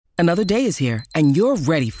Another day is here, and you're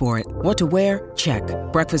ready for it. What to wear? Check.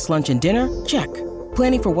 Breakfast, lunch, and dinner? Check.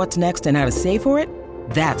 Planning for what's next and how to save for it?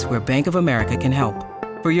 That's where Bank of America can help.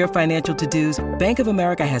 For your financial to-dos, Bank of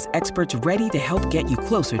America has experts ready to help get you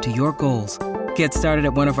closer to your goals. Get started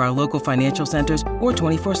at one of our local financial centers or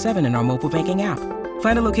 24/7 in our mobile banking app.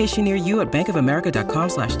 Find a location near you at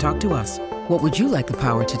bankofamerica.com/talktous. What would you like the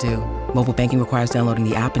power to do? Mobile banking requires downloading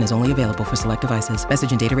the app and is only available for select devices.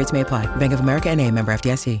 Message and data rates may apply. Bank of America N.A., member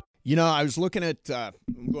FDIC. You know, I was looking at,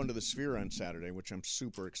 I'm going to the Sphere on Saturday, which I'm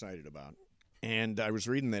super excited about. And I was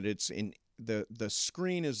reading that it's in, the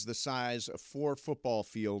screen is the size of 4 football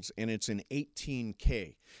fields, and it's in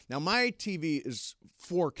 18K. Now, my TV is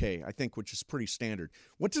 4K, I think, which is pretty standard.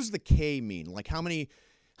 What does the K mean? Like, how many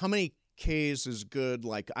Ks is good?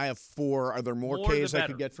 Like, I have 4. Are there more Ks I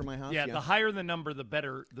could get for my house? Yeah, the higher the number, the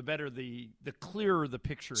better. The clearer the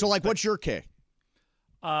picture. So, like, what's your K?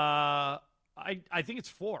 I think it's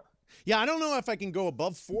 4. Yeah, I don't know if I can go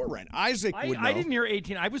above 4 right now. Isaac would know. I didn't hear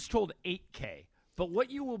 18. I was told 8K. But what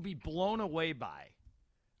you will be blown away by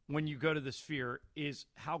when you go to the Sphere is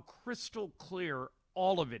how crystal clear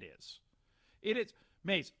all of it is. It is.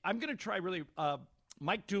 Mace, I'm going to try really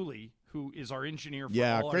Mike Dooley, who is our engineer for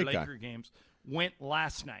all our Laker games, went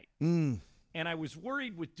last night. And I was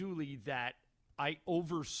worried with Dooley that I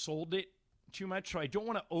oversold it too much, so I don't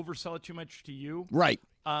want to oversell it too much to you. Right.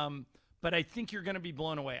 But I think you're going to be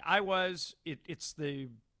blown away. It's the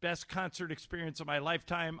best concert experience of my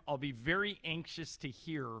lifetime. I'll be very anxious to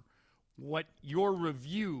hear what your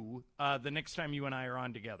review the next time you and I are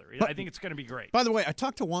on together. I think it's going to be great. By the way, I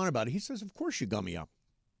talked to Juan about it. He says, of course you gummy up.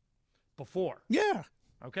 Before? Yeah.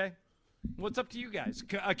 Okay. What's up to you guys?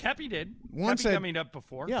 Cappy did. Juan Cappy gummied up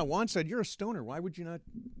before. Yeah, Juan said, you're a stoner. Why would you not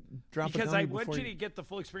drop a gummy Because I want you to get the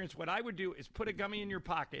full experience. What I would do is put a gummy in your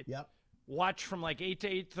pocket. Yep. Watch from like 8 to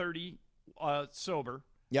 8:30 sober.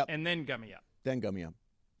 Yep. And then gummy up. Then gummy up.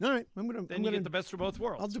 All right, Then you get the best of both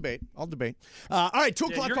worlds. I'll debate. All right, 2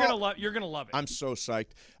 o'clock. You're gonna love it. I'm so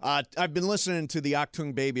psyched. I've been listening to the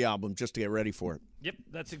Achtung Baby album just to get ready for it. Yep,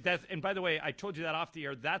 that's. And by the way, I told you that off the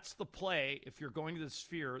air. That's the play. If you're going to the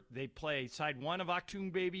Sphere, they play side 1 of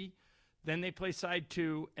Achtung Baby, then they play side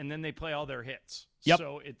 2, and then they play all their hits. Yep.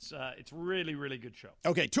 So it's really, really good show.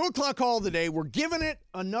 Okay, 2 o'clock call of the day. We're giving it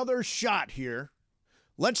another shot here.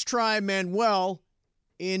 Let's try Manuel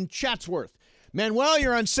in Chatsworth. Manuel,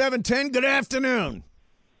 you're on 710. Good afternoon.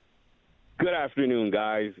 Good afternoon,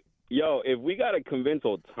 guys. Yo, if we got to convince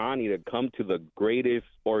Ohtani to come to the greatest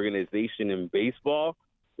organization in baseball,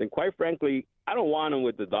 then quite frankly, I don't want him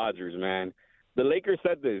with the Dodgers, man. The Lakers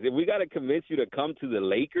said this. If we got to convince you to come to the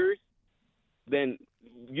Lakers, then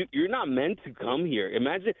you're not meant to come here.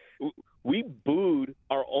 Imagine we booed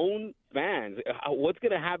our own fans. What's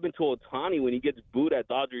going to happen to Ohtani when he gets booed at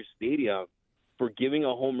Dodger Stadium for giving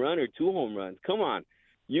a home run or 2 home runs? Come on.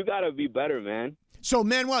 You got to be better, man. So,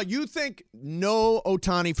 Manuel, you think no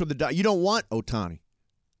Ohtani for the Dodgers? You don't want Ohtani?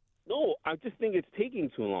 No, I just think it's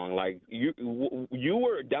taking too long. Like, you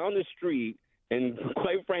were down the street and,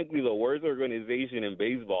 quite frankly, the worst organization in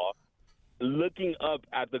baseball, looking up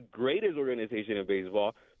at the greatest organization in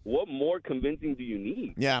baseball. What more convincing do you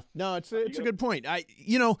need? Yeah, no, it's a good point. A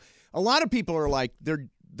lot of people are like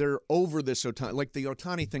they're over this Ohtani. Like the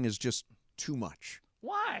Ohtani thing is just too much.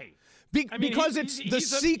 Why? Because it's the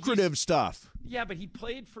secretive stuff. Yeah, but he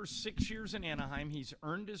played for 6 years in Anaheim. He's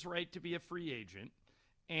earned his right to be a free agent,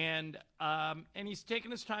 and he's taken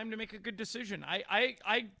his time to make a good decision.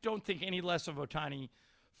 I don't think any less of Ohtani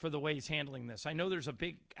for the way he's handling this. I know there's a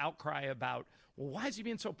big outcry about, well, why is he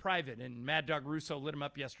being so private? And Mad Dog Russo lit him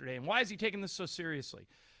up yesterday. And why is he taking this so seriously?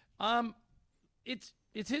 It's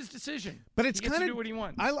his decision. But it's he gets kind of to do what he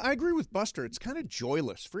wants. I agree with Buster. It's kind of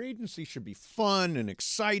joyless. Free agency should be fun and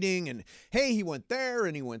exciting. And hey, he went there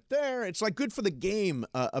and he went there. It's like good for the game.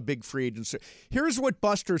 A big free agency. Here's what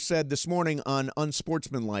Buster said this morning on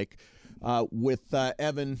Unsportsmanlike with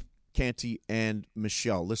Evan, Canty, and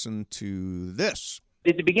Michelle. Listen to this.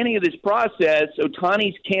 At the beginning of this process,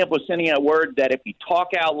 Ohtani's camp was sending out word that if you talk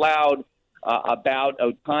out loud about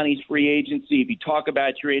Ohtani's free agency, if you talk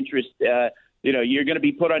about your interest, you're going to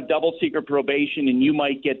be put on double secret probation and you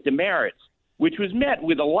might get demerits, which was met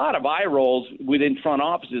with a lot of eye rolls within front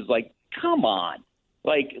offices. Like, come on.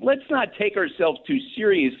 Like, let's not take ourselves too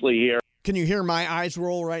seriously here. Can you hear my eyes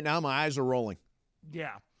roll right now? My eyes are rolling.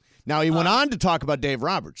 Yeah. Now, he went on to talk about Dave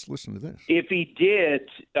Roberts. Listen to this. If he did,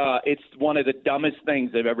 it's one of the dumbest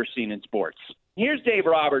things I've ever seen in sports. Here's Dave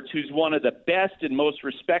Roberts, who's one of the best and most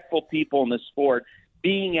respectful people in the sport,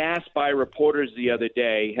 being asked by reporters the other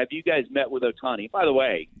day, have you guys met with Ohtani? By the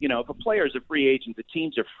way, if a player is a free agent, the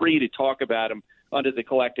teams are free to talk about him under the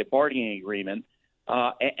collective bargaining agreement.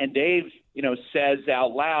 And Dave, says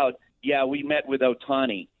out loud, yeah, we met with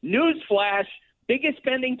Ohtani. Newsflash, biggest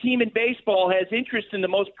spending team in baseball has interest in the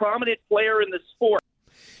most prominent player in the sport.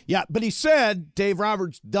 Yeah, but he said Dave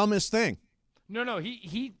Roberts' dumbest thing. No,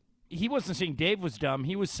 he wasn't saying Dave was dumb.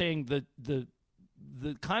 He was saying the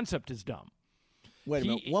concept is dumb. Wait a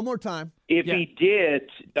minute. One more time. If he did,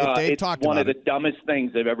 it's one of the dumbest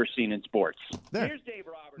things I've ever seen in sports. There. Here's Dave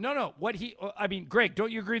Roberts. No. Greg,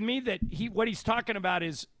 don't you agree with me that what he's talking about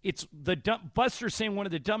is Buster's saying one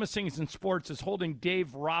of the dumbest things in sports is holding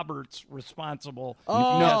Dave Roberts responsible if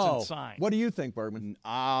he hasn't signed. What do you think, Bergman?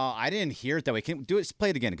 I didn't hear it that way. Can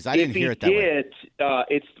play it again because I didn't hear it that way. If he did,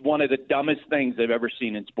 it's one of the dumbest things I've ever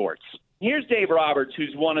seen in sports. Here's Dave Roberts,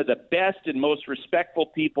 who's one of the best and most respectful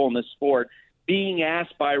people in the sport, being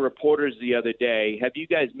asked by reporters the other day, have you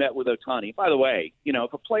guys met with Ohtani? By the way,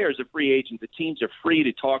 if a player is a free agent, the teams are free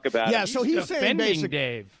to talk about it. Yeah, so he's saying basically,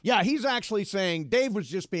 Dave. Yeah, he's actually saying Dave was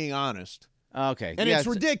just being honest. Okay. And it's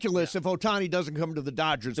ridiculous if Ohtani doesn't come to the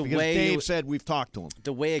Dodgers because Dave said we've talked to him.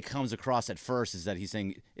 The way it comes across at first is that he's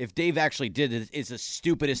saying if Dave actually did it, it's the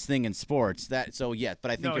stupidest thing in sports. But I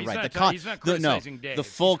think you're right. He's not criticizing Dave. The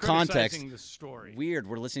full he's context. The story. Weird.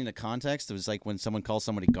 We're listening to context. It was like when someone calls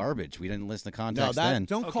somebody garbage. We didn't listen to context then.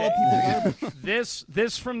 Don't call people garbage.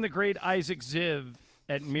 This from the great Isaac Ziv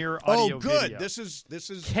at Mirror Audio good. Video. This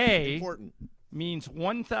is K important. Means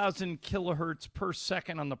 1,000 kilohertz per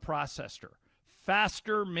second on the processor.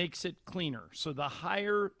 Faster makes it cleaner. So the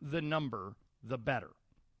higher the number, the better.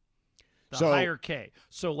 The higher K.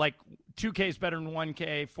 So like 2K is better than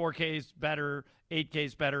 1K, 4K is better, 8K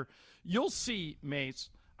is better. You'll see, Mace,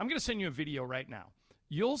 I'm going to send you a video right now.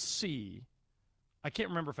 You'll see, I can't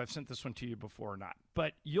remember if I've sent this one to you before or not,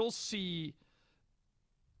 but you'll see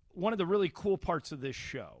one of the really cool parts of this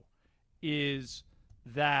show is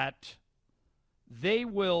that they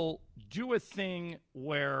will do a thing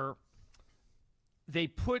where they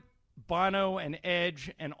put Bono and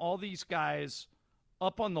Edge and all these guys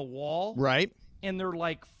up on the wall. Right. And they're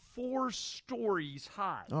like 4 stories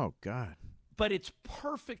high. Oh, God. But it's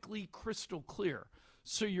perfectly crystal clear.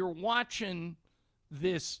 So you're watching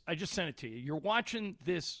this. I just sent it to you. You're watching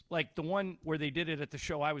this, like the one where they did it at the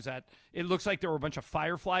show I was at. It looks like there were a bunch of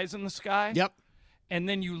fireflies in the sky. Yep. And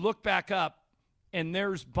then you look back up, and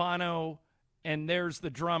there's Bono, and there's the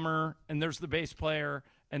drummer, and there's the bass player,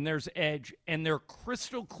 and there's Edge, and they're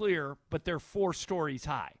crystal clear, but they're 4 stories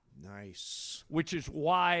high. Nice. Which is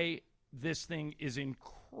why this thing is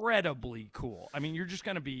incredibly cool. I mean, you're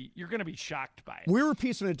going to be shocked by it. We were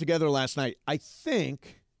piecing it together last night. I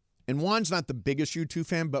think, and Juan's not the biggest U2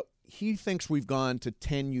 fan, but he thinks we've gone to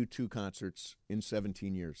 10 U2 concerts in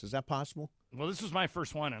 17 years. Is that possible? Well, this was my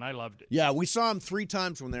first one, and I loved it. Yeah, we saw him 3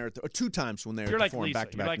 times when they were or 2 times when they were performing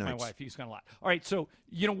back-to-back nights. You're like my wife. He's going to lie. All right, so,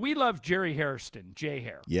 we love Jerry Hairston,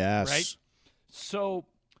 J-Hair. Yes. Right? So,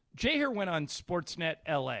 J-Hair went on Sportsnet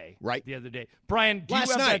LA right the other day. Brian, do you have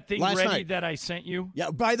that thing ready that I sent you?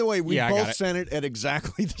 Yeah, by the way, we both sent it at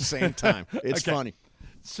exactly the same time. It's funny.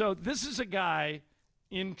 So, this is a guy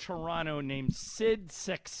in Toronto named Sid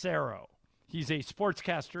Seixeiro. He's a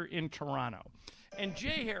sportscaster in Toronto. And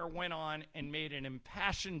J-Hair went on and made an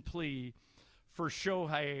impassioned plea for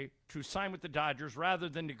Shohei to sign with the Dodgers rather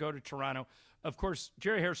than to go to Toronto. Of course,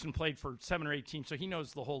 Jerry Hairston played for 7 or 8 teams, so he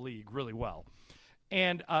knows the whole league really well.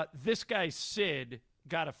 And this guy, Sid,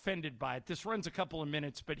 got offended by it. This runs a couple of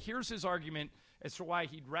minutes, but here's his argument as to why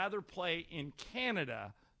he'd rather play in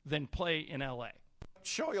Canada than play in L.A.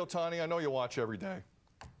 Shohei Ohtani, I know you watch every day.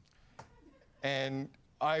 And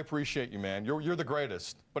I appreciate you, man. You're the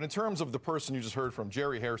greatest. But in terms of the person you just heard from,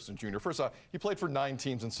 Jerry Hairston Jr., first off, he played for 9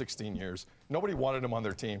 teams in 16 years. Nobody wanted him on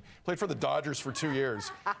their team. Played for the Dodgers for 2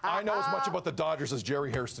 years. I know as much about the Dodgers as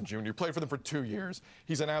Jerry Hairston Jr. Played for them for 2 years.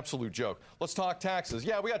 He's an absolute joke. Let's talk taxes.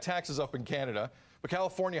 Yeah, we got taxes up in Canada, but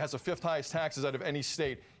California has the 5th highest taxes out of any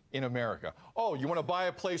state in America. Oh, you want to buy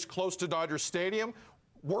a place close to Dodger Stadium?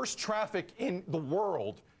 Worst traffic in the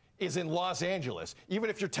world is in Los Angeles. Even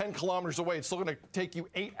if you're 10 kilometers away, it's still going to take you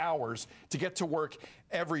 8 hours to get to work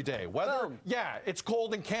every day. Weather, yeah, it's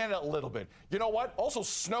cold in Canada a little bit. You know what? Also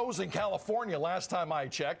snows in California last time I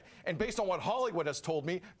checked. And based on what Hollywood has told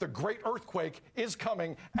me, the great earthquake is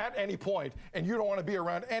coming at any point, and you don't want to be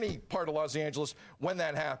around any part of Los Angeles when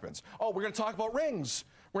that happens. Oh, we're going to talk about rings.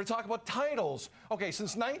 We're going to talk about titles. Okay,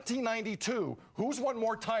 since 1992, who's won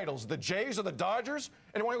more titles, the Jays or the Dodgers?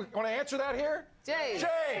 Anyone want to answer that here? Jays.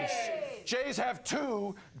 Jays have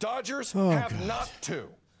 2. Dodgers have not 2.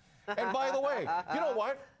 And by the way, you know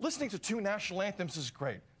what? Listening to 2 national anthems is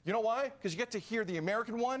great. You know why? Because you get to hear the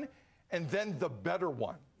American one and then the better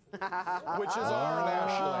one, which is our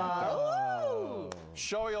national anthem.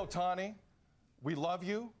 Shohei Ohtani, We love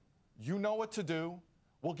you. You know what to do.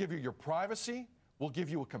 We'll give you your privacy. We'll give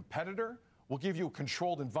you a competitor. We'll give you a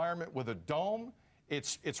controlled environment with a dome.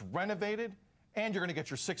 It's renovated, and you're going to get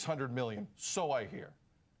your $600 million. So I hear.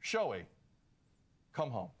 Shohei,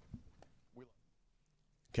 come home.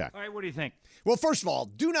 Okay. All right, what do you think? Well, first of all,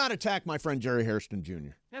 do not attack my friend Jerry Hairston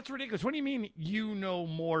Jr. That's ridiculous. What do you mean you know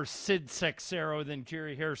more Sid Seixeiro than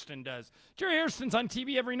Jerry Hairston does? Jerry Hairston's on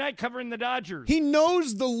TV every night covering the Dodgers. He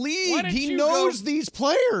knows the league. He knows these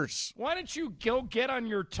players. Why don't you go get on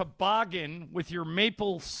your toboggan with your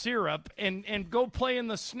maple syrup and go play in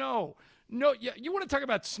the snow? No, you want to talk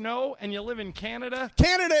about snow and you live in Canada?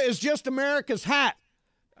 Canada is just America's hat.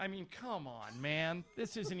 I mean, come on, man.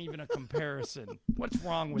 This isn't even a comparison. What's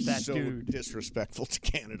wrong with that dude? So disrespectful to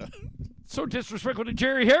Canada. So disrespectful to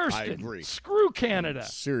Jerry Hairston. I agree. Screw Canada.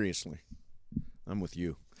 Seriously. I'm with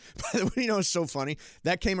you. By the way, you know what's so funny?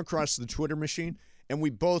 That came across the Twitter machine, and we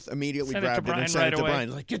both immediately grabbed it and sent it to Brian.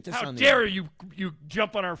 Like, get this on the air. How dare you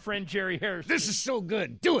jump on our friend Jerry Hairston. This is so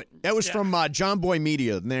good. Do it. That was from John Boy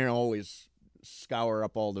Media, and they always scour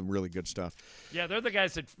up all the really good stuff. Yeah, they're the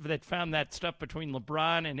guys that found that stuff between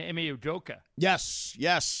LeBron and Ime Udoka. Yes.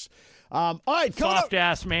 All right,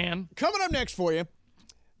 soft-ass man. Coming up next for you,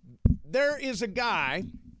 there is a guy,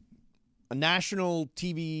 a national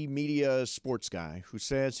TV media sports guy, who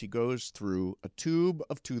says he goes through a tube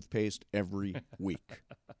of toothpaste every week.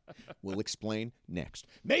 We'll explain next.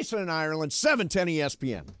 Mason and Ireland, 710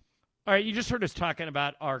 ESPN. All right, you just heard us talking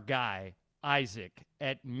about our guy, Isaac,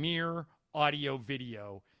 at Mir Audio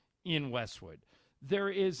Video in Westwood. There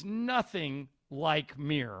is nothing like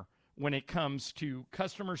Mir when it comes to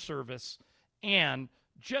customer service and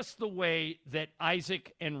just the way that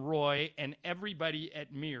Isaac and Roy and everybody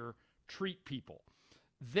at Mir treat people.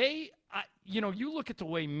 They, you look at the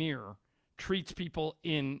way Mir treats people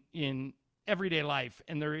in everyday life,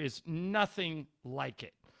 and there is nothing like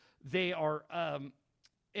it. They are,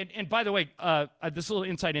 and by the way, this little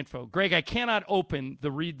inside info. Greg, I cannot open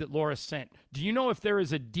the read that Laura sent. Do you know if there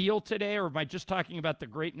is a deal today, or am I just talking about the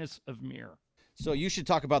greatness of Mir? So you should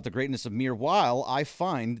talk about the greatness of Mir while I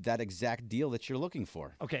find that exact deal that you're looking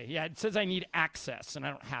for. Okay, yeah, it says I need access, and I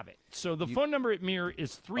don't have it. So the phone number at Mir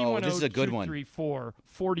is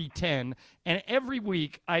 310-234-4010, and every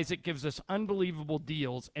week Isaac gives us unbelievable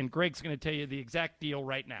deals, and Greg's going to tell you the exact deal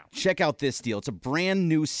right now. Check out this deal. It's a brand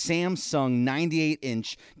new Samsung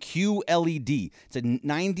 98-inch QLED. It's a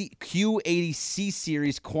Q80C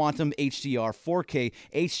Series Quantum HDR 4K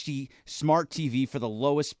HD Smart TV for the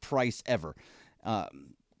lowest price ever.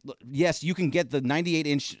 Yes, you can get the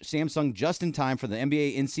 98-inch Samsung just in time for the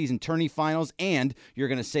NBA in-season tourney finals, and you're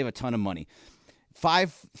going to save a ton of money.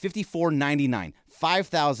 $54.99,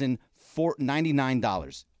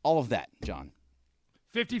 $5,099. All of that, John.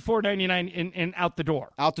 $54.99 and out the door.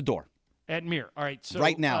 Out the door. At Mir. All right. So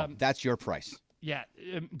right now, that's your price. Yeah.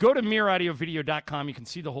 Go to MirAudioVideo.com. You can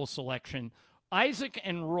see the whole selection. Isaac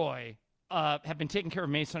and Roy have been taking care of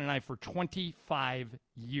Mason and I for 25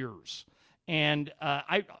 years. And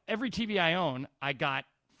every TV I own, I got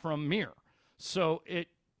from Mir. So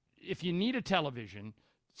if you need a television,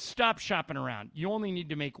 stop shopping around. You only need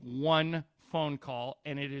to make one phone call,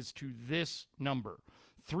 and it is to this number,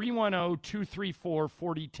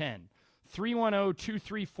 310-234-4010.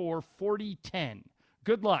 310-234-4010.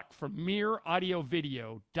 Good luck from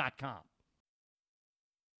MirAudioVideo.com.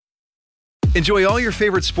 Enjoy all your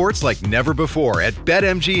favorite sports like never before at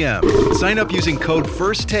BetMGM. Sign up using code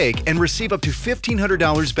FIRSTTAKE and receive up to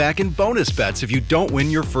 $1,500 back in bonus bets if you don't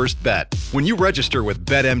win your first bet. When you register with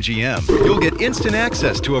BetMGM, you'll get instant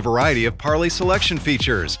access to a variety of parlay selection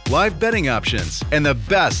features, live betting options, and the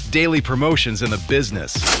best daily promotions in the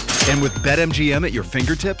business. And with BetMGM at your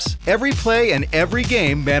fingertips, every play and every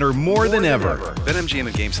game matter more than ever. BetMGM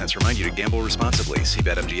and GameSense remind you to gamble responsibly. See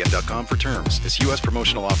BetMGM.com for terms. This U.S.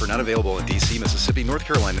 promotional offer not available in D.C., Mississippi, North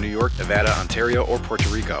Carolina, New York, Nevada, Ontario, or Puerto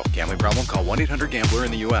Rico. Gambling problem? Call 1-800-GAMBLER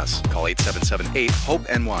in the U.S. Call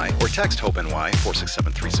 877-8-HOPE-NY or text HOPE-NY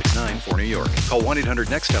 467-369 for New York. Call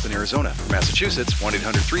 1-800-NEXT-STEP in Arizona. For Massachusetts,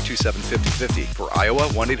 1-800-327-5050. For Iowa,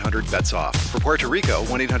 1-800-BETS-OFF. For Puerto Rico,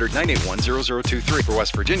 1-800-981-0023. For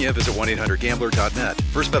West Virginia, visit 1-800-GAMBLER.net.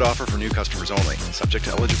 First bet offer for new customers only. Subject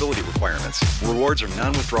to eligibility requirements. Rewards are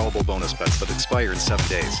non-withdrawable bonus bets that expire in 7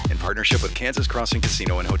 days. In partnership with Kansas Crossing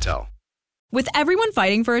Casino and Hotel. With everyone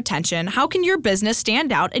fighting for attention, how can your business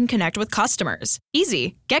stand out and connect with customers?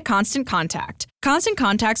 Easy. Get Constant Contact. Constant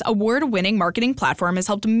Contact's award-winning marketing platform has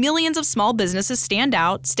helped millions of small businesses stand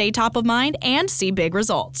out, stay top of mind, and see big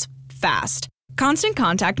results. Fast. Constant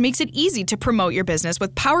Contact makes it easy to promote your business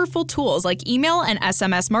with powerful tools like email and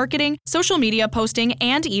SMS marketing, social media posting,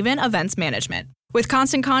 and even events management. With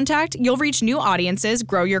Constant Contact, you'll reach new audiences,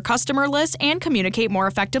 grow your customer list, and communicate more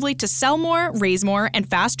effectively to sell more, raise more, and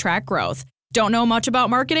fast-track growth. Don't know much about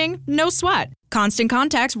marketing? No sweat. Constant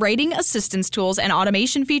Contact's writing assistance tools and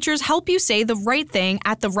automation features help you say the right thing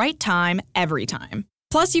at the right time, every time.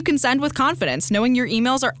 Plus, you can send with confidence, knowing your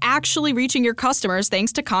emails are actually reaching your customers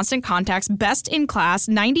thanks to Constant Contact's best-in-class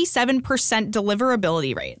 97%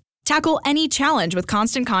 deliverability rate. Tackle any challenge with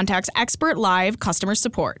Constant Contact's expert live customer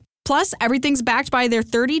support. Plus, everything's backed by their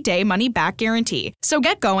 30-day money-back guarantee. So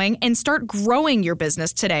get going and start growing your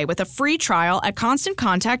business today with a free trial at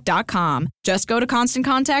ConstantContact.com. Just go to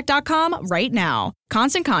ConstantContact.com right now.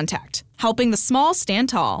 Constant Contact, helping the small stand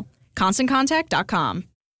tall. ConstantContact.com.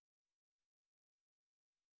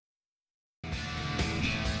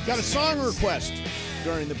 Got a song request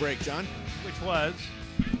during the break, John. Which was?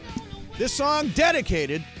 This song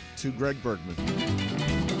dedicated to Greg Bergman.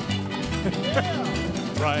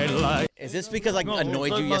 Is this because I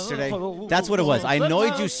annoyed you yesterday? That's what it was. I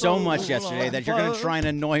annoyed you so much yesterday that you're going to try and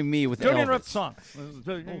annoy me with Don't Elvis. interrupt the song.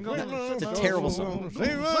 It's a terrible song.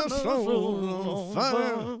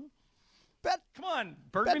 Come on,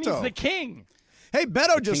 Bergman, Beto. he's the king. Hey,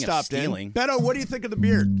 Beto just king of stopped in. stealing. Beto, what do you think of the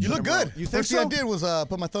beard? You look good. You think First so? thing I did was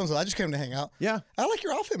put my thumbs up. I just came to hang out. Yeah. I like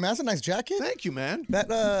your outfit, man. That's a nice jacket. Thank you, man.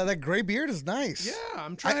 That gray beard is nice. Yeah,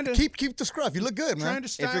 I'm trying to keep the scruff. You look good, man. trying to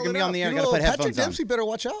style If you're going to it be on up. the air, You got to know, put Patrick headphones on. Dempsey better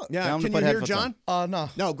watch out. Yeah, Tell him to can put you hear headphones John? No.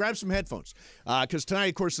 No, grab some headphones. Because tonight,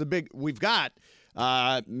 of course, we've got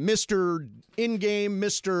Mr. In-game,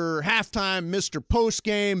 Mr. Halftime, Mr.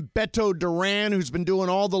 Post-game, Beto Duran, who's been doing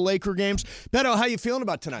all the Laker games. Beto, how you feeling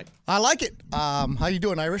about tonight? I like it. How you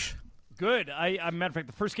doing, Irish? Good. Matter of fact,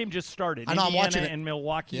 the first game just started. I know, I'm Indiana watching it. and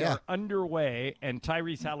Milwaukee Yeah. are underway, and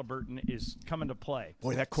Tyrese Halliburton is coming to play.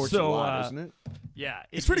 Boy, that court's a lot, isn't it? Yeah.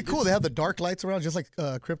 It's pretty cool. They have the dark lights around, just like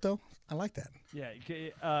crypto. I like that.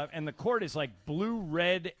 Yeah, and the court is like blue,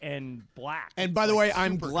 red, and black. And It's by the like way,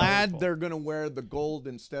 I'm super glad colorful. they're going to wear the gold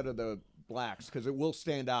instead of the blacks because it will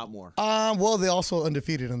stand out more. Well, they also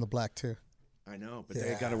undefeated in the black too. I know, but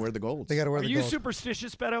they got to wear the gold. They got to wear Are the you gold.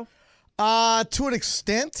 superstitious, Beto? To an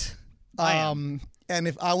extent. I am. And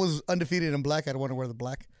if I was undefeated in black, I'd want to wear the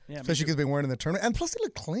black, Yeah, me especially because they've been wearing in the tournament. And plus, they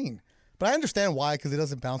look clean. But I understand why, because it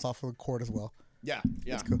doesn't bounce off of the court as well. Yeah.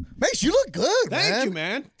 Cool. Mace, you look good, man. Thank you,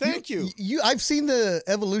 man. Thank you. I've seen the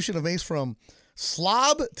evolution of Mace from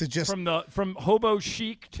slob to just From hobo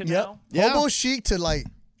chic to now. Yeah. hobo chic to like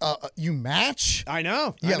you match. I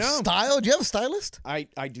know. You I have know. style. Do you have a stylist? I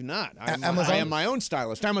do not. Amazon? I am my own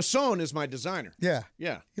stylist. Amazon is my designer. Yeah.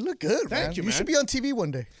 Yeah. You look good, man. Thank you, You man. should be on TV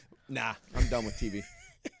one day. Nah, I'm done with TV.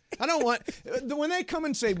 I don't want when they come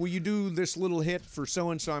and say, "Will you do this little hit for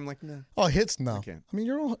so and so?" I'm like, "No." Oh, hits? No. Okay. I mean,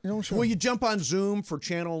 your own show. Will you jump on Zoom for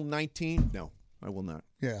channel 19? No, I will not.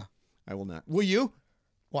 Yeah. I will not. Will you?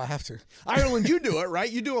 Well, I have to. Ireland, you do it, right?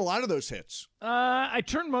 You do a lot of those hits. I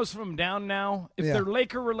turn most of them down now. If Yeah. they're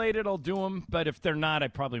Laker related, I'll do them. But if they're not, I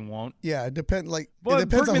probably won't. Yeah, it depends. Like, Well, it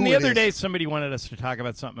depends Bergman, on who the it other is. day, somebody wanted us to talk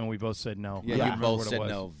about something, and we both said no. Yeah, I don't you remember both what it said was.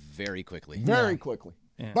 no very quickly. Very quickly.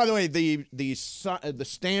 Yeah. By the way, the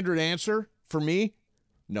standard answer for me,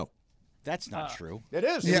 no. That's not true. It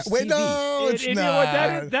is. Yeah, It's wait, TV. no, it's You not. know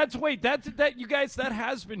what, that you guys, that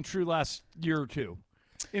has been true last year or two.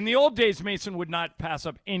 In the old days, Mason would not pass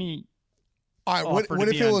up any. All right, offer what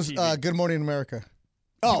to if be it on was TV. Good Morning America?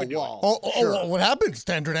 Oh, well, Oh, sure. well, what happened?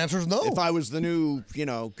 Standard answer is no. If I was the new,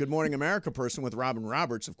 Good Morning America person with Robin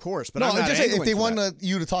Roberts, of course. But no, I'm not just say if angling they for want that.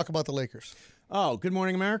 you to talk about the Lakers. Oh, Good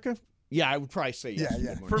Morning America? Yeah, I would probably say yes. Yeah,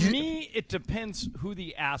 yeah. Good For Morning. me, it depends who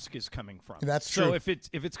the ask is coming from. That's So true. if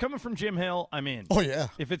it's coming from Jim Hill, I'm in. Oh, yeah.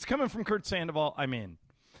 If it's coming from Kurt Sandoval, I'm in.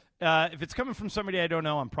 If it's coming from somebody I don't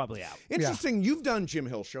know, I'm probably out. Interesting. You've done Jim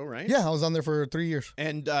Hill show, right? Yeah, I was on there for 3 years.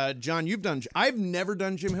 And John, you've done. I've never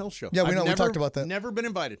done Jim Hill show. Yeah, we I've know. We never- talked about that. Never been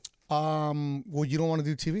invited. Well, you don't want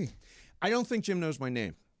to do TV. I don't think Jim knows my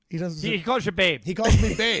name. He doesn't. He calls you babe. He calls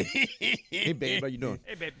me Babe. Hey, Babe, how you doing?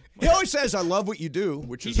 Hey, babe. He always says, "I love what you do,"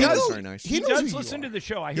 which is He always knows- very nice. He knows who does you listen are. to the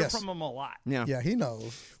show. I hear Yes. from him a lot. Yeah. Yeah, he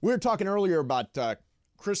knows. We were talking earlier about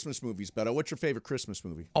Christmas movies, Beto. What's your favorite Christmas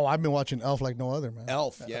movie? Oh, I've been watching Elf like no other, man.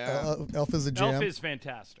 Elf, yeah. Elf is a jam. Elf is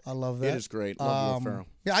fantastic. I love that. It is great. Love Will Ferrell.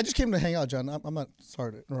 Yeah, I just came to hang out, John. I'm not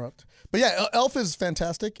sorry to interrupt. But yeah, Elf is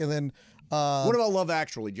fantastic. And then What about Love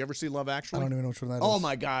Actually? Did you ever see Love I Actually? don't even know which one that is. Oh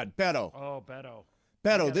my God, Beto. Oh, Beto.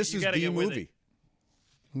 Beto, this you is gotta the get with movie. it.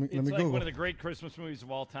 Let It's me like Google. one of the great Christmas movies of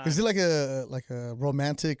all time. Is it like a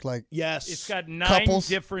romantic like? Yes. It's got 9 Couples?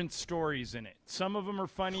 different stories in it. Some of them are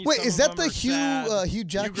funny. Wait, some is of that them the are sad. Hugh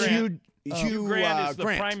Jackman? Grant. Hugh Grant is the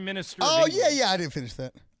Grant. Prime Minister. Oh of England. yeah, I didn't finish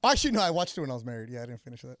that. Actually, no, I watched it when I was married. Yeah, I didn't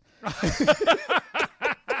finish that.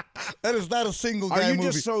 That is not a single guy Are you movie.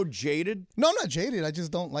 just so jaded? No, I'm not jaded. I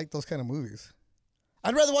just don't like those kind of movies.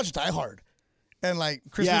 I'd rather watch Die Hard and like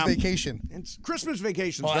Christmas Vacation. It's Christmas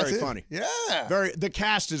Vacation is Oh, that's very it? funny. Yeah. The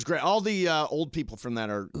cast is great. All the old people from that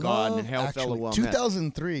are gone. And Hail Fellow Well Met.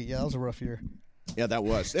 2003. Yeah, that was a rough year. Yeah, that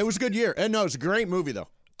was. It was a good year. And no, it's a great movie though.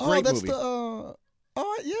 Great that's movie. the.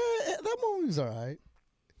 Yeah, that movie's all right.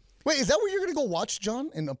 Wait, is that where you're gonna go watch,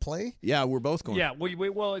 John, in a play? Yeah, we're both going. Yeah,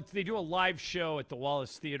 they do a live show at the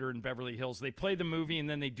Wallace Theater in Beverly Hills. They play the movie and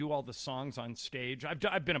then they do all the songs on stage.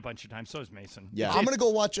 I've been a bunch of times. So is Mason. Yeah, I'm gonna go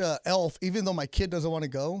watch Elf, even though my kid doesn't want to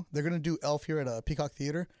go. They're gonna do Elf here at Peacock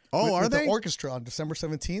Theater. Oh, are with they? The orchestra on December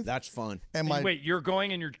 17th. That's fun. And wait, you're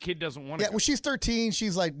going and your kid doesn't want to? Yeah, well, she's 13.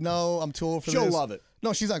 She's like, no, I'm too old for this. She'll love it.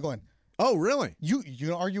 No, she's not going. Oh, really? You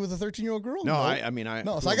gonna argue with a 13-year-old girl? No, I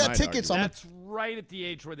no. So I got tickets. That's right at the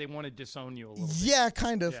age where they want to disown you a little bit. Yeah,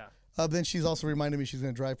 kind of. Yeah. Then she's also reminded me she's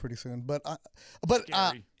going to drive pretty soon. But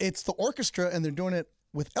it's the orchestra, and they're doing it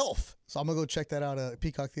with Elf. So I'm going to go check that out at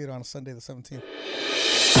Peacock Theater on Sunday the 17th.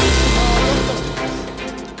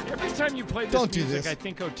 Every time you play this Don't do music, this. I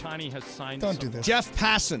think Ohtani has signed Don't do something. this. Jeff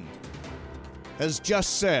Passan has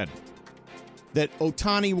just said that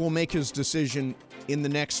Ohtani will make his decision in the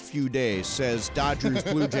next few days. Says Dodgers,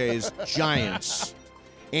 Blue Jays, Giants,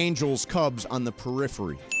 Angels, Cubs on the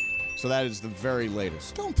periphery. So that is the very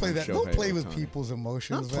latest. Don't play that. Don't Shohei play with Ohtani. people's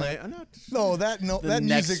emotions. Not play. man. I'm not. No, that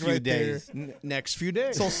next music few right days. there. Next few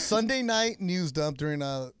days. So Sunday night news dump during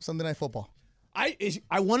Sunday Night Football. I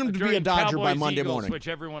want him to be a During Dodger by Cowboys, Monday Eagles, morning. which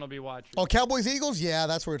everyone will be watching. Oh, Cowboys Eagles? Yeah,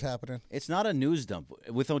 that's where it's happening. It's not a news dump.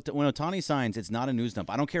 When Ohtani signs, it's not a news dump.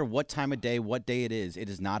 I don't care what time of day, what day it is. It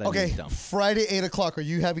is not a news dump. Friday 8 o'clock. Are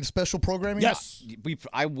you having special programming? Yes,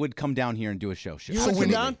 I would come down here and do a show.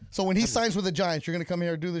 So when he signs with the Giants, you're going to come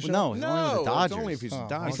here and do the show? No, it's only with the Dodgers. it's only if he's a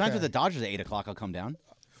Dodger. He signs with the Dodgers at 8 o'clock. I'll come down.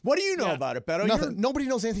 What do you know about it, Beto? Nothing. Nobody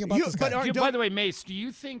knows anything about this guy. By the way, Mace, do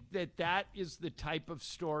you think that is the type of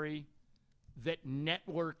story that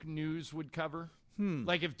network news would cover?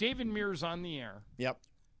 Like if David Muir's on the air, Yep.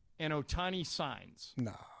 and Ohtani signs,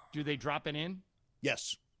 No. do they drop it in?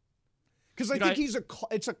 Yes. Because I think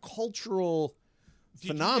it's a cultural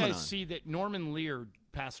phenomenon. Did you guys see that Norman Lear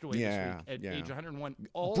passed away this week at age 101?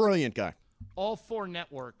 Brilliant guy. All four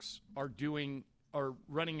networks are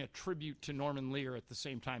running a tribute to Norman Lear at the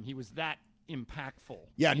same time. He was that impactful.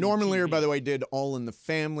 Yeah, in Norman Lear, TV. by the way, did All in the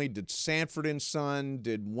Family, did Sanford and Son,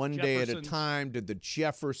 did One Day at a Jeffersons. Time, did the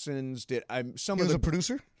Jeffersons, did some He of was the a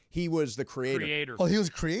producer? He was the creator. Oh, he was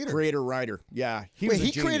a creator. Creator writer. Yeah, Wait, was a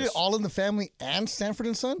he created genius. All in the Family and Sanford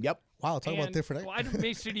and Son? Yep. Wow, talk about And- different. Well,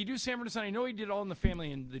 Mace, did he do Sanford and Son? I know he did All in the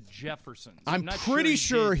Family and the Jeffersons. I'm not pretty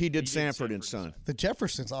sure he did Sanford Sanford and Son. The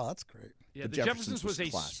Jeffersons. Oh, that's great. Yeah, The the Jeffersons Jeffersons was was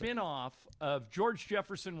a classic. spin-off of George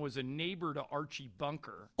Jefferson was a neighbor to Archie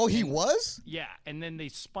Bunker. Oh, he was? Yeah, and then they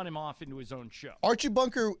spun him off into his own show. Archie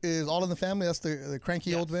Bunker is All in the Family. That's the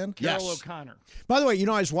cranky old man? Carol Yes. O'Connor. By the way,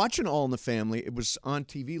 I was watching All in the Family. It was on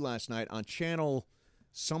TV last night on channel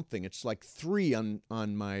something. It's like 3 on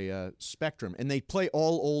my Spectrum, and they play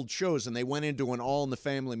all old shows. And they went into an All in the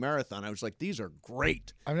Family marathon. I was like, these are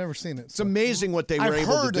great. I've never seen it. It's amazing what they were I've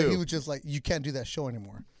able heard to that do. he was just like, you can't do that show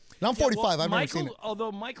anymore. And I'm 45. Well, I've never Michael, seen it.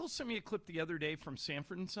 Although Michael sent me a clip the other day from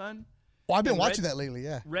Sanford and Son. Well, I've been and watching Red- that lately,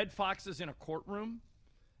 yeah. Red Fox is in a courtroom,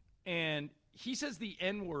 and he says the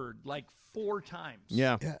N-word like 4 times.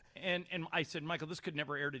 Yeah. And I said, Michael, this could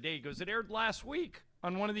never air today. He goes, it aired last week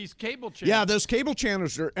on one of these cable channels. Yeah, those cable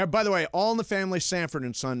channels are. By the way, All in the Family, Sanford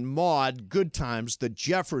and Son, Maude, Good Times, The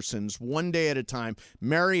Jeffersons, One Day at a Time,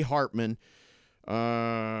 Mary Hartman.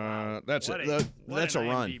 That's What it. That's a an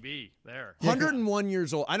run. IMDb there. 101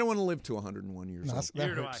 years old. I don't want to live to 101 years No, old. that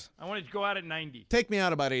Neither do I. hurts. I wanted to go out at 90. Take me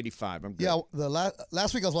out about 85. I'm good. Yeah, the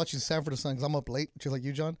last week I was watching Sanford and Son because I'm up late, just like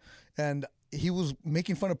you, John. And he was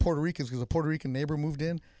making fun of Puerto Ricans because a Puerto Rican neighbor moved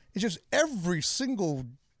in. It's just every single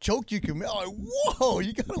joke you can make. I'm like, whoa,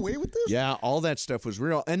 you got away with this? Yeah, all that stuff was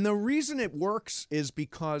real. And the reason it works is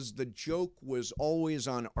because the joke was always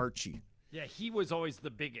on Archie. Yeah, he was always the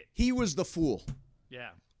bigot. He was the fool. Yeah.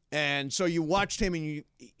 And so you watched him and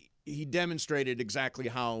he demonstrated exactly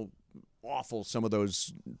how awful some of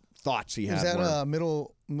those thoughts he had Is that were.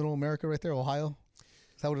 middle America right there, Ohio?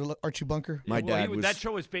 Is that what it looked, Archie Bunker? My dad was. That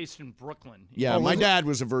show was based in Brooklyn. Yeah, Oh, my was it? dad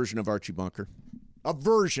was a version of Archie Bunker. A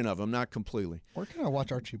version of him, not completely. Where can I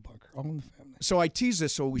watch Archie Bunker? All in the Family. So I tease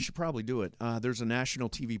this, so we should probably do it. There's a national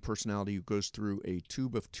TV personality who goes through a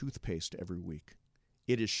tube of toothpaste every week.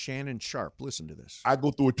 It is Shannon Sharp. Listen to this. I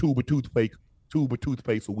go through a tube of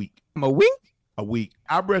toothpaste a week. A week? A week.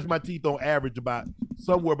 I brush my teeth on average about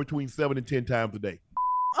somewhere between 7 and 10 times a day.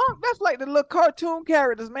 Oh, that's like the little cartoon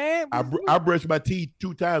characters, man. I brush my teeth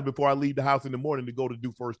 2 times before I leave the house in the morning to go to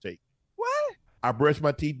do first take. I brush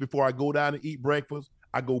my teeth before I go down and eat breakfast.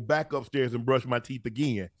 I go back upstairs and brush my teeth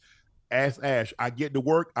again. Ask Ash. I get to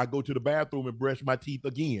work. I go to the bathroom and brush my teeth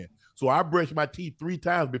again. So I brush my teeth 3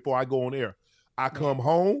 times before I go on air. I come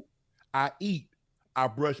home. I eat. I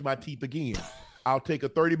brush my teeth again. I'll take a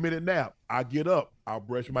 30-minute nap. I get up. I'll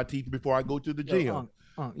brush my teeth before I go to the gym.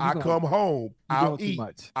 I come home. I'll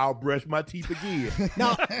eat. I'll brush my teeth again.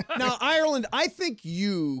 Now, Ireland, I think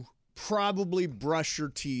you probably brush your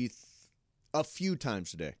teeth a few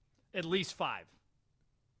times a day. At least 5.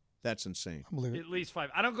 That's insane. At least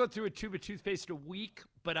 5. I don't go through a tube of toothpaste a week,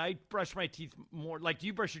 but I brush my teeth more. Like, do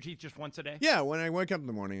you brush your teeth just once a day? Yeah, when I wake up in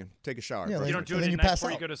the morning and take a shower. You don't do it at night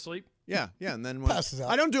before you go to sleep? Yeah, and then when Passes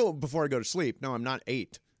out. I don't do it before I go to sleep. No, I'm not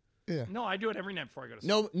 8. Yeah. No, I do it every night before I go to sleep.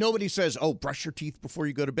 No, nobody says, "Oh, brush your teeth before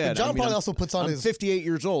you go to bed." But John probably also puts on I'm his 58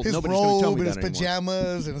 years old. his Nobody's going to tell robe me and his that anymore.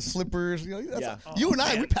 pajamas and his slippers. You know, Yeah. you and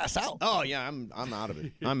I, we pass out. Oh yeah, I'm out of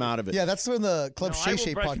it. I'm out of it. Yeah, that's from the Club Shay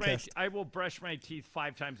Shay podcast. I will brush my teeth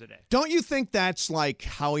 5 times a day. Don't you think that's like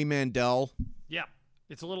Howie Mandel? Yeah.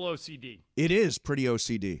 It's a little OCD. It is pretty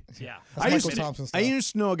OCD. Yeah. That's Michael Thompson I style.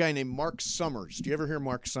 used to know a guy named Mark Summers. Do you ever hear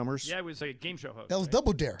Mark Summers? Yeah, it was a game show host. That was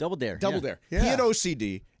Double Dare. Double Dare. Double Dare. Yeah. He had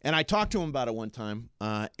OCD, and I talked to him about it one time,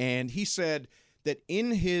 and he said that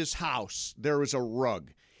in his house there was a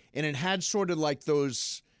rug, and it had sort of like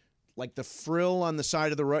those, like the frill on the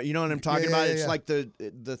side of the rug. You know what I'm talking about? It's like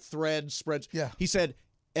the thread spreads. Yeah. He said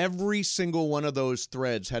every single one of those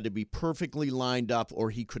threads had to be perfectly lined up, or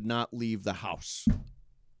he could not leave the house.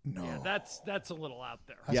 No. Yeah, that's a little out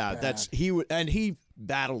there. He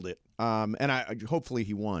battled it, and I hopefully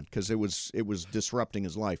he won because it was disrupting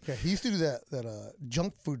his life. Yeah, he used to do that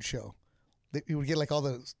junk food show. He would get like all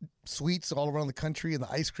the sweets all around the country and the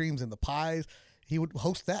ice creams and the pies. He would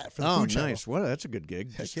host that for the food channel. Nice! Well, that's a good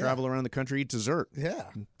gig. Just yeah. travel around the country, eat dessert. Yeah,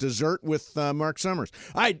 dessert with Mark Summers.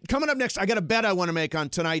 All right, coming up next, I got a bet I want to make on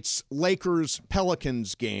tonight's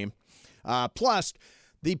Lakers-Pelicans game. Plus,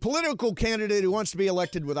 the political candidate who wants to be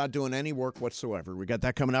elected without doing any work whatsoever. We got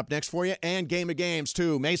that coming up next for you. And Game of Games,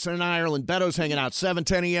 too. Mason and Ireland. Beto's hanging out,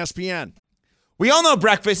 710 ESPN. We all know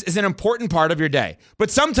breakfast is an important part of your day.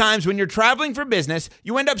 But sometimes when you're traveling for business,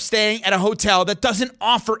 you end up staying at a hotel that doesn't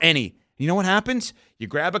offer any. You know what happens? You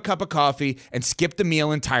grab a cup of coffee and skip the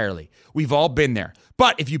meal entirely. We've all been there.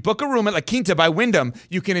 But if you book a room at La Quinta by Wyndham,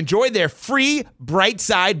 you can enjoy their free Bright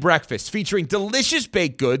Side breakfast featuring delicious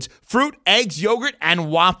baked goods, fruit, eggs, yogurt, and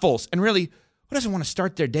waffles. And really, who doesn't want to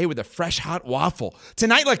start their day with a fresh hot waffle?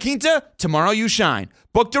 Tonight, La Quinta, tomorrow you shine.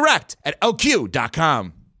 Book direct at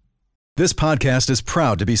LQ.com. This podcast is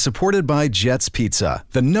proud to be supported by Jets Pizza,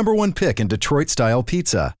 the #1 pick in Detroit-style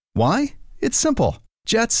pizza. Why? It's simple.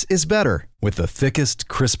 Jets is better. With the thickest,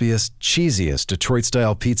 crispiest, cheesiest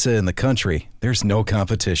Detroit-style pizza in the country, there's no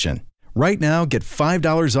competition. Right now, get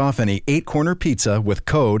 $5 off any 8-corner pizza with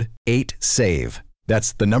code 8SAVE.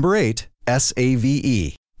 That's the number 8,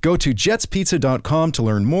 SAVE. Go to jetspizza.com to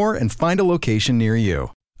learn more and find a location near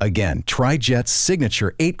you. Again, try Jet's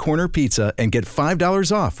signature 8-corner pizza and get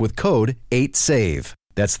 $5 off with code 8SAVE.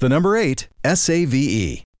 That's the number 8,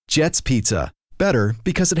 SAVE. Jet's Pizza. Better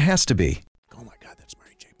because it has to be. Oh, my God, that's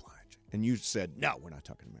Mary J. Blige. And you said, no, we're not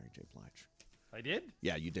talking to Mary J. Blige. I did?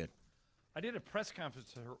 Yeah, you did. I did a press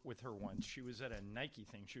conference with her once. She was at a Nike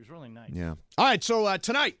thing. She was really nice. Yeah. All right, so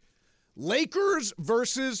tonight, Lakers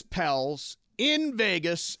versus Pels in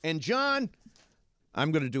Vegas. And, John,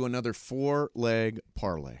 I'm going to do another 4-leg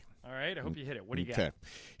parlay. All right, I hope you hit it. What do you got? Okay.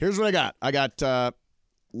 Here's what I got. I got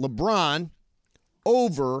LeBron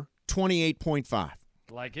over 28.5.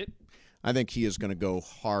 Like it. I think he is going to go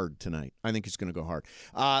hard tonight. I'm going to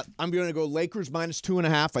go Lakers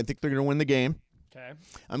 -2.5. I think they're going to win the game. Okay.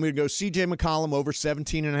 I'm going to go C.J. McCollum over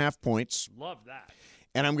 17.5 points. Love that.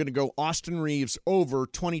 And I'm going to go Austin Reeves over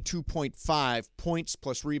 22.5 points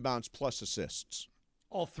plus rebounds plus assists.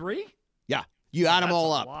 All three? Yeah. You add them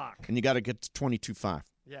all a up. lock. And you got to get to 22.5.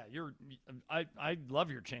 Yeah, I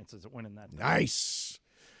love your chances at winning that thing. Nice.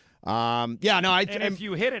 And if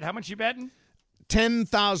you hit it, how much you betting?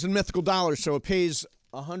 10,000 mythical dollars, so it pays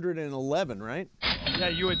 111, right?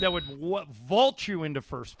 Yeah, that would vault you into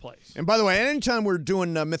first place. And by the way, anytime we're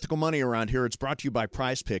doing mythical money around here, it's brought to you by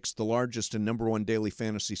Prize Picks, the largest and #1 daily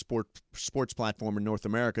fantasy sports platform in North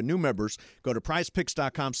America. New members, go to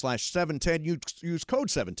prizepicks.com/710. Use code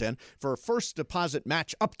 710 for a first deposit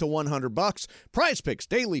match up to $100. Prize Picks,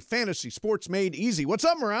 daily fantasy sports made easy. What's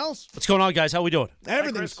up, Morales? What's going on, guys? How we doing?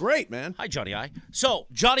 Everything's great, man. Hi, Johnny I. So,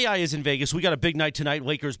 Johnny I is in Vegas. We got a big night tonight.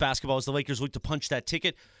 Lakers basketball as the Lakers look to punch that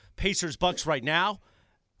ticket. Pacers-Bucks right now.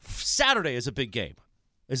 Saturday is a big game.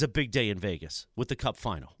 Is a big day in Vegas with the Cup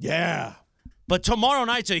final. Yeah. But tomorrow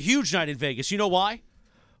night's a huge night in Vegas. You know why?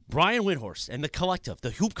 Brian Windhorst and the Collective,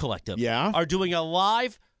 the Hoop Collective, Yeah? are doing a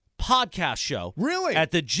live podcast show. Really?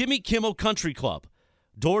 At the Jimmy Kimmel Country Club.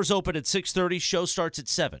 Doors open at 6:30. Show starts at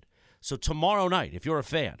 7. So tomorrow night, if you're a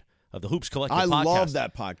fan of the Hoops Collective I podcast. love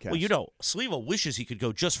that podcast. Well, you know, Sleva wishes he could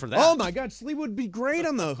go just for that. Oh, my God. Slee would be great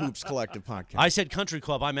on the Hoops Collective podcast. I said country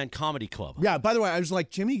club. I meant comedy club. Yeah, by the way, I was like,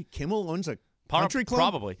 Jimmy Kimmel owns a country club?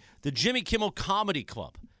 Probably. The Jimmy Kimmel Comedy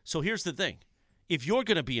Club. So here's the thing. If you're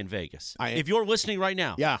going to be in Vegas, if you're listening right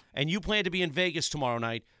now, and you plan to be in Vegas tomorrow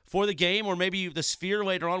night for the game or maybe the Sphere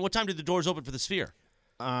later on, what time did the doors open for the Sphere?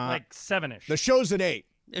 Like 7-ish. The show's at 8.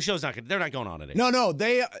 The show's not. They're not going on at 8. No,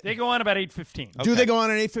 they go on about 8:15. Do they go on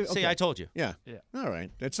at 8:15? See, I told you. Yeah. All right.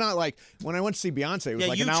 It's not like when I went to see Beyonce, it was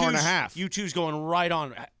like an U2's hour and a half. U2's going right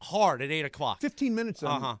on hard at 8 o'clock. 15 minutes.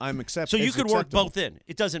 I'm accepting. So you could work both in.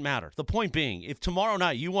 It doesn't matter. The point being, if tomorrow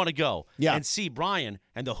night you want to go and see Brian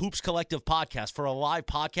and the Hoops Collective podcast for a live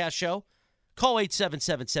podcast show, call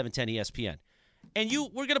 877-710-ESPN. And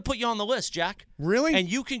we're going to put you on the list, Jack. Really? And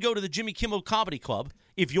you can go to the Jimmy Kimmel Comedy Club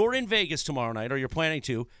if you're in Vegas tomorrow night or you're planning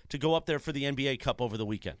to go up there for the NBA Cup over the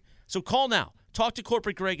weekend. So call now. Talk to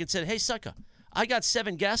Corporate Greg and say, hey, sucker, I got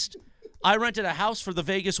 7 guests. I rented a house for the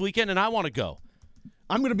Vegas weekend, and I want to go.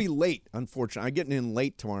 I'm going to be late, unfortunately. I'm getting in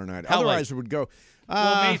late tomorrow night. How Otherwise, late? it would go.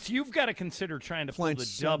 Well, Mace, you've got to consider trying to pull Flying the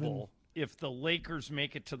 7. double if the Lakers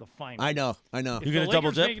make it to the final. I know. If You're the going to double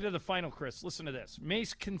Lakers dip? make it to the final, Chris, listen to this.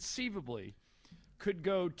 Mace conceivably could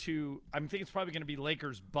go to, I think it's probably going to be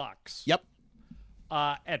Lakers-Bucks. Yep.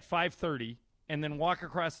 At 5:30, and then walk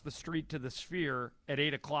across the street to the Sphere at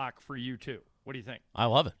 8 o'clock for you too. What do you think? I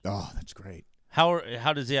love it. Oh, that's great. How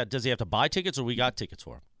does he have to buy tickets, or we got tickets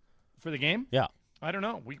for him? For the game? Yeah. I don't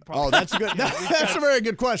know. We could probably, Oh, that's a good. That's a very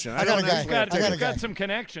good question. I don't We've know. got some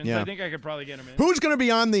connections. Yeah. I think I could probably get him in. Who's going to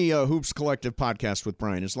be on the Hoops Collective podcast with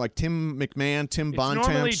Brian? It's like Tim McMahon, Tim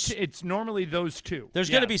Bontemps. It's normally those two.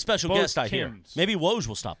 There's going to be special both guests, I hear. Tims. Maybe Woj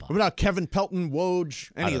will stop by. What about Kevin Pelton,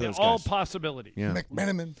 Woj, any of those All guys? possibilities. Yeah.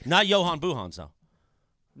 McMenamin. Not Johan Buhans, though.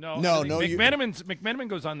 No. you- McMenamin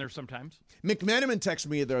goes on there sometimes. McMenamin texted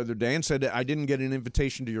me the other day and said, I didn't get an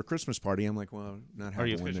invitation to your Christmas party. I'm like, well, not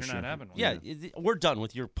having one this you're year. not having one. Yeah, we're done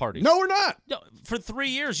with your party. No, we're not. No, for 3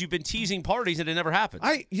 years, you've been teasing parties, and it never happens.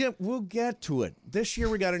 We'll get to it. This year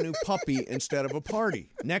we got a new puppy instead of a party.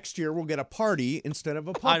 Next year we'll get a party instead of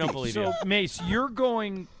a puppy. I don't believe So, Mace, you're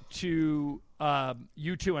going to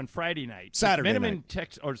U2 on Friday night. Saturday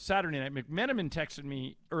Saturday night. McMenamin texted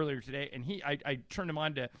me earlier today, and I turned him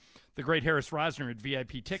on to the great Harris Rosner at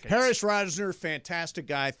VIP Tickets. Harris Rosner, fantastic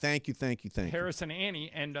guy. Thank you. Harris and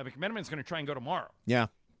Annie, and McMenamin's going to try and go tomorrow. Yeah,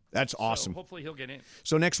 that's awesome. So hopefully he'll get in.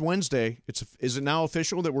 So next Wednesday, is it now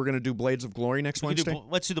official that we're going to do Blades of Glory next Wednesday?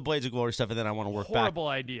 Let's do the Blades of Glory stuff, and then I want to work Horrible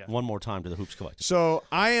back idea. one more time to the Hoops Collective. So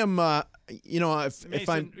I am, if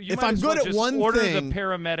Mason, you if might I'm as well good at just one order thing, the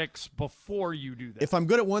paramedics before you do that. if I'm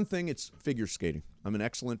good at one thing, it's figure skating. I'm an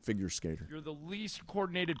excellent figure skater. You're the least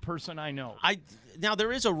coordinated person I know. Now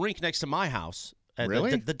there is a rink next to my house.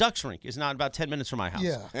 Really? The Ducks rink is not about 10 minutes from my house.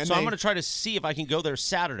 Yeah. And So I'm they- going to try to see if I can go there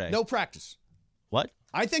Saturday. No practice. What?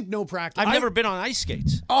 I think no practice. I've never been on ice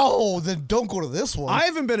skates. Oh, then don't go to this one. I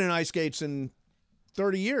haven't been in ice skates in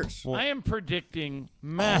 30 years. I am predicting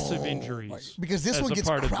massive injuries because this as one a gets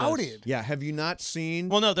part of this. crowded. Yeah, have you not seen?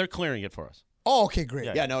 Well, no, they're clearing it for us. Oh, okay,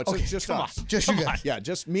 great. Yeah, no, it's just come us. on. Just you guys. Yeah,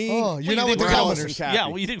 just me. Oh, you're not you with the think we're Alice commoners. and Kathy. Yeah,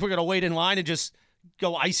 well, you think we're going to wait in line and just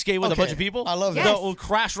go ice skate with a Okay, bunch of people? I love that. No, we'll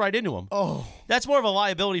crash right into them. Oh. That's more of a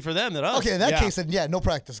liability for them than us. Okay, in that Yeah. case, then yeah, no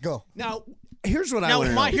practice. Go. Now, here's what I Now, want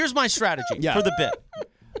to know. here's my strategy Yeah. for the bit.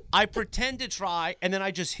 I pretend to try, and then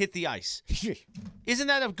I just hit the ice. Isn't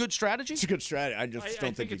that a good strategy? It's a good strategy. I just don't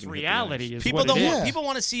I think you it's can hit the reality. ice. Is People what don't it want. is. People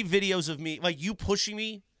want to see videos of me, like you pushing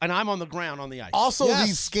me, and I'm on the ground on the ice. Also, Yes.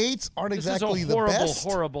 these skates aren't This exactly is a the horrible, best.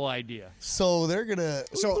 horrible idea. So they're gonna.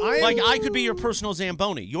 So Like I could be your personal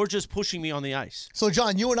Zamboni. You're just pushing me on the ice. So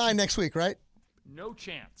John, you and I next week, right? No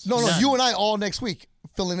chance. No, None. you and I all next week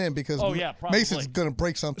filling in because Oh, yeah, probably. Mason's gonna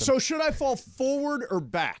break something. So should I fall forward or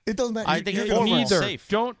back? it doesn't matter. I think You're you're forward. neither. Safe.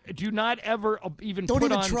 Do not ever even Don't put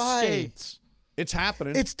even on try. skates. It's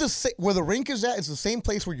happening. It's the where the rink is at. It's the same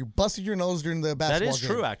place where you busted your nose during the That basketball is game.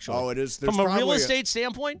 true, actually. Oh, it is. There's From a real probably estate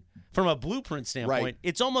standpoint, from a blueprint standpoint, Right.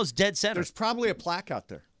 it's almost dead center. There's probably a plaque out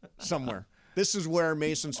there somewhere. This is where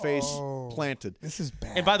Mason's face Oh. planted. This is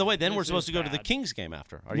bad. And by the way, then we're This supposed is to go to the bad. Kings game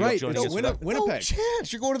after. Are you Right. joining No, us for that? Winnipeg. no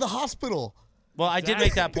chance. You're going to the hospital. Well, I did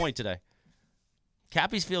make that point today.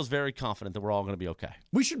 Cappy feels very confident that we're all going to be okay.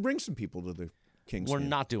 We should bring some people to the Kings. We're game.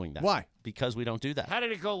 not doing that. Why? Because we don't do that. How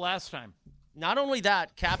did it go last time? Not only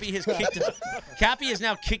that, Cappy has Cappy has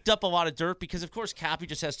now kicked up a lot of dirt because, of course, Cappy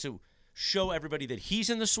just has to show everybody that he's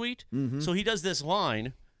in the suite. Mm-hmm. So he does this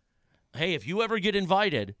line hey, if you ever get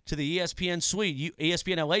invited to the ESPN suite,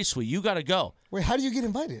 ESPN LA suite, you got to go. Wait, how do you get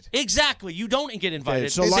invited? Exactly. You don't get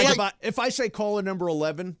invited. So if I say caller number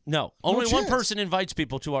 11? No. Only one chance. person invites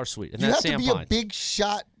people to our suite, and You that's have to Sam be Pines. a big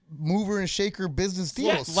shot mover and shaker business deal.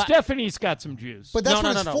 Yeah, Stephanie's got some juice. But that's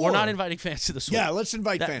what it's no. for. We're not inviting fans to the suite. Yeah, let's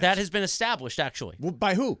invite fans. That has been established, actually. Well,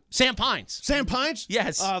 by who? Sam Pines. Sam Pines?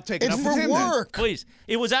 Yes. I'll take it It's up for with him then. work. Please.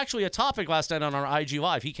 It was actually a topic last night on our IG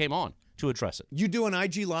Live. He came on to address it. You do an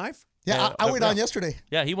IG Live? Yeah, I went on yesterday.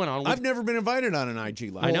 Yeah, he went on. I've never been invited on an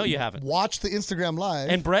IG Live. I know you haven't. Watch the Instagram Live.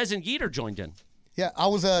 And Brez and Geeter joined in. Yeah, I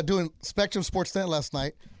was doing Spectrum Sportsnet last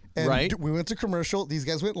night. And Right. we went to commercial. These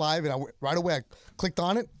guys went live, and right away I clicked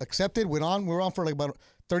on it, accepted, went on. We were on for like about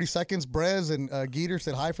 30 seconds. Brez and Geeter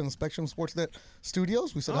said hi from the Spectrum Sportsnet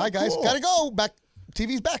studios. We said, hi, guys. cool. Gotta go. Back.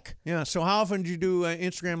 TV's back. Yeah, so how often do you do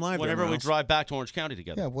Instagram Live? Whenever we Miles? drive back to Orange County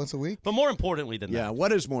together. Yeah, once a week. But more importantly than Yeah, that,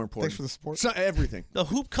 what is more important? Thanks for the support. So, everything. the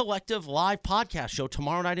Hoop Collective live podcast show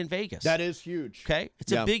tomorrow night in Vegas. That is huge. Okay?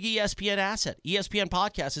 It's Yeah. a big ESPN asset. ESPN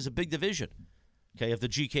podcast is a big division, okay, of the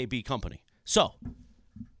GKB company. So,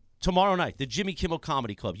 tomorrow night, the Jimmy Kimmel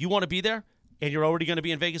Comedy Club. You want to be there, and you're already going to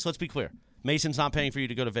be in Vegas? Let's be clear. Mason's not paying for you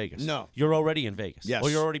to go to Vegas. No. You're already in Vegas. Yes. Or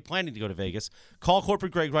you're already planning to go to Vegas. Call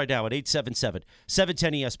Corporate Greg right now at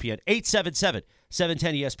 877-710-ESPN.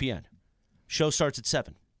 877-710-ESPN. Show starts at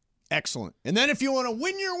 7. Excellent. And then if you want to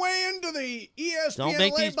win your way into the ESPN Don't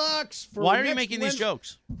make LA these- box for Why are you next making these Wednesday-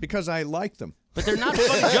 jokes? Because I like them. But they're not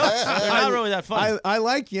funny jokes. They're not really that funny. I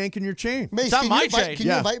like yanking your chain. Mace, It's not can my you invite, chain. Can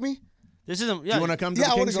you Yeah. invite me? This isn't. You want to come to Yeah,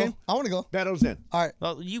 the I want Kings to go. game? I want to go. Beto's in. All right.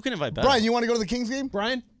 Well, you can invite Beto. Brian, you want to go to the Kings game?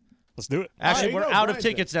 Brian? Let's do it. Actually, There you we're go, out of Brian's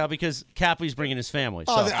tickets now because Capley's bringing his family.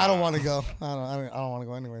 So. Oh, I don't want to go. I don't want to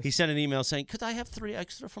go anywhere. He sent an email saying, "Could I have 3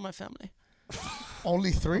 extra for my family?"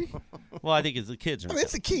 Only 3? Well, I think it's the kids. I mean,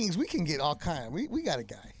 it's the Kings. We can get all kind. We got a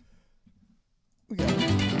guy. We got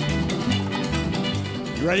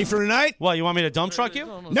You ready for tonight? Well, you want me to dump truck you?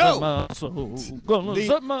 No.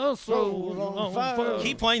 Set my soul on fire.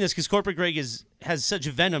 Keep playing this because Corporate Greg has such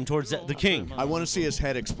venom towards the king. I want to see his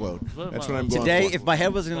head explode. That's what I'm going Today, for. if my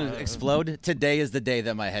head was going to explode, today is the day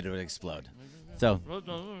that my head would explode. So,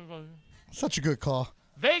 such a good call.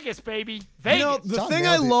 Vegas, baby. Vegas. You know, the John thing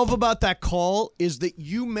I nailed it. love about that call is that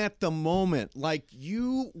you met the moment. Like,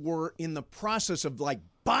 you were in the process of, like,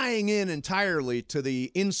 buying in entirely to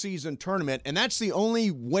the in-season tournament, and that's the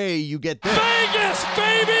only way you get there. Vegas,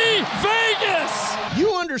 baby. Vegas.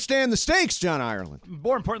 You understand the stakes, John Ireland.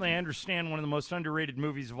 More importantly, I understand one of the most underrated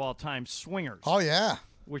movies of all time, Swingers. Oh, yeah.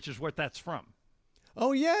 Which is what that's from.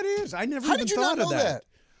 Oh, yeah, it is. I never How even did you thought not of know that?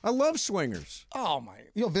 I love Swingers. Oh, my.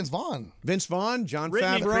 You know, Vince Vaughn. Vince Vaughn, John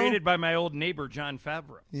Written and Favreau. created by my old neighbor, John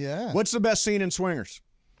Favreau. Yeah. What's the best scene in Swingers?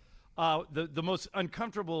 The most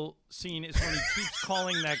uncomfortable scene is when he keeps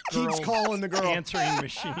calling that girl. Keeps calling the girl. Answering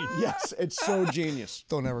machine. Yes, it's so genius.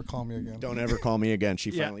 Don't ever call me again. Don't ever call me again. She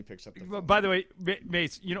Yeah. finally picks up the phone. By the way,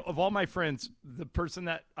 Mace, you know, of all my friends, the person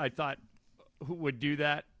that I thought who would do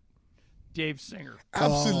that, Dave Singer.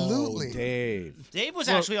 Absolutely. Oh, Dave. Dave was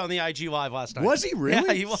actually on the IG Live last night. Was he really?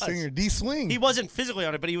 Yeah, he was. Singer D-Swing. He wasn't physically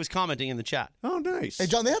on it, but he was commenting in the chat. Oh, nice. Hey,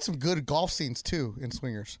 John, they had some good golf scenes, too, in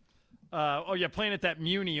Swingers. Playing at that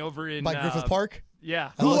Muni over in By Griffith Park?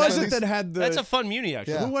 Yeah. Who was it that had the? That's a fun Muni,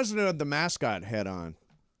 actually. Yeah. Who was it that had the mascot head on?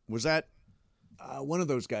 Was that one of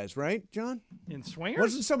those guys, right, John? In Swingers?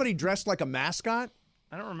 Wasn't somebody dressed like a mascot?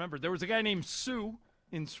 I don't remember. There was a guy named Sue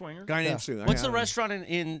in Swingers. Guy named Sue. What's the restaurant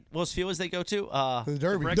in Los Feliz they go to? The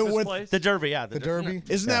Derby. Breakfast place? The Derby, yeah. The Derby.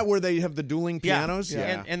 Isn't that where they have the dueling Yeah. pianos?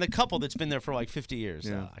 Yeah. And the couple that's been there for like 50 years.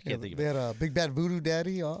 Yeah. I can't think of They it. had a Big Bad Voodoo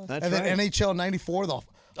Daddy. That's and then right. NHL 94, the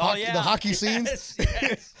hockey scenes.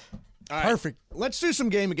 Yes. All right. Perfect. Let's do some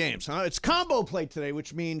game of games, huh? It's combo play today,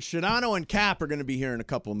 which means Shadano and Cap are going to be here in a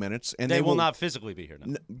couple of minutes, and They will not physically be here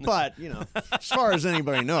now. But you know, as far as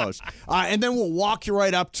anybody knows, and then we'll walk you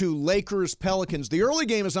right up to Lakers Pelicans. The early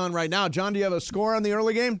game is on right now. John, do you have a score on the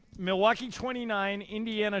early game? Milwaukee 29,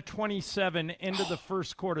 Indiana 27, end of the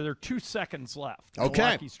first quarter. There are 2 seconds left. Okay.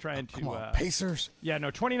 Milwaukee's trying to. Come on, Pacers. Yeah,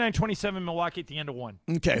 no, 29-27 Milwaukee at the end of 1.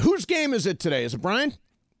 Okay, whose game is it today? Is it Brian?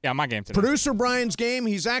 Yeah, my game today. Producer Brian's game.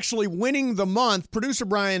 He's actually winning the month. Producer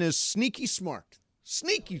Brian is sneaky smart.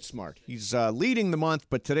 Sneaky smart. He's leading the month,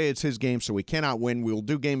 but today it's his game, so we cannot win. We'll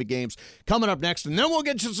do Game of Games coming up next, and then we'll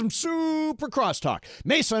get to some super crosstalk.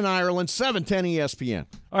 Mason, Ireland, 710 ESPN.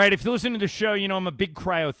 All right, if you listen to the show, you know I'm a big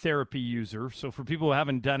cryotherapy user. So for people who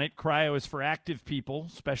haven't done it, cryo is for active people,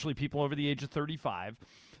 especially people over the age of 35.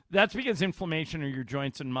 That's because inflammation in your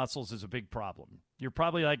joints and muscles is a big problem. You're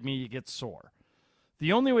probably like me, you get sore.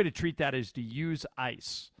 The only way to treat that is to use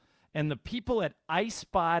ice. And the people at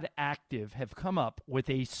iSpod Active have come up with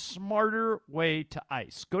a smarter way to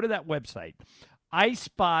ice. Go to that website,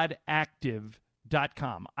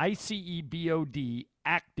 iSpodActive.com, ICEBOD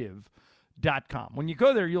active.com. When you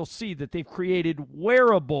go there, you'll see that they've created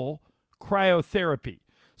wearable cryotherapy.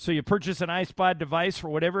 So you purchase an iSpod device for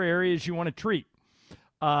whatever areas you want to treat.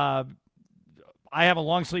 I have a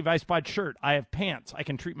long sleeve iSpod shirt. I have pants. I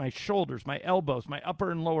can treat my shoulders, my elbows, my upper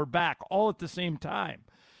and lower back all at the same time.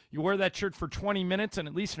 You wear that shirt for 20 minutes, and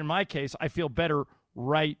at least in my case, I feel better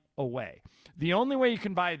right away. The only way you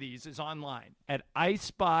can buy these is online at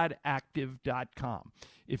iSpodActive.com.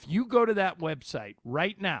 If you go to that website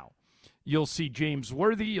right now, you'll see James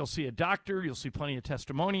Worthy, you'll see a doctor, you'll see plenty of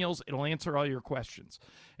testimonials. It'll answer all your questions.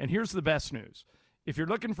 And here's the best news. If you're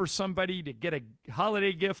looking for somebody to get a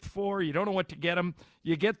holiday gift for, you don't know what to get them,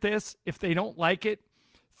 you get this. If they don't like it,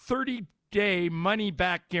 30-day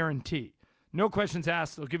money-back guarantee. No questions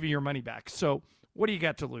asked. They'll give you your money back. So what do you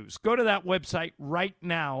got to lose? Go to that website right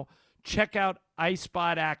now. Check out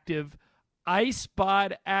iSpod Active,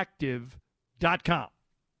 iSpodActive.com.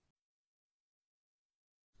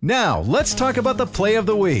 Now, let's talk about the play of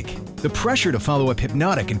the week. The pressure to follow up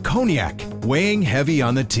Hypnotic and Cognac, weighing heavy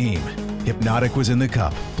on the team. Hypnotic was in the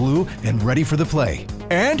cup, blue, and ready for the play.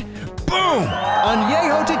 And boom!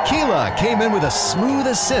 Añejo Tequila came in with a smooth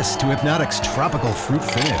assist to Hypnotic's tropical fruit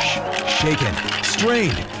finish. Shaken,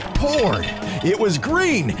 strained, poured. It was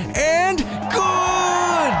green and good!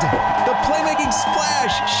 The playmaking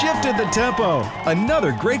splash shifted the tempo.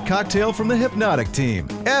 Another great cocktail from the Hypnotic team.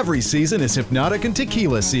 Every season is Hypnotic and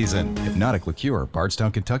Tequila season. Hypnotic Liqueur,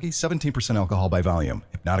 Bardstown, Kentucky, 17% alcohol by volume.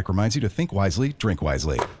 Hypnotic reminds you to think wisely, drink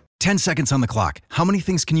wisely. 10 seconds on the clock. How many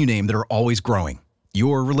things can you name that are always growing?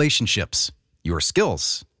 Your relationships, your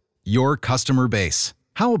skills, your customer base.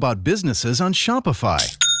 How about businesses on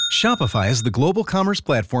Shopify? Shopify is the global commerce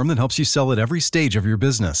platform that helps you sell at every stage of your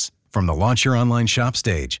business. From the launch your online shop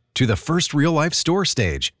stage, to the first real-life store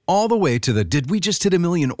stage, all the way to the did we just hit a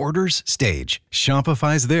million orders stage.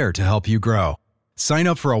 Shopify's there to help you grow. Sign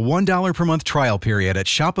up for a $1 per month trial period at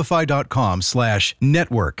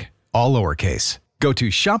shopify.com/network, all lowercase. Go to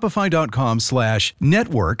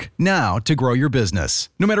shopify.com/network now to grow your business,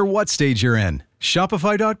 no matter what stage you're in.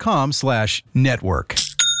 Shopify.com/network.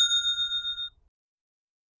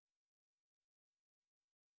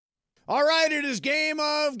 All right, it is game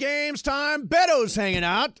of games time. Beto's hanging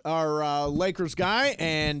out, our Lakers guy,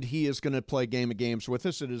 and he is going to play game of games with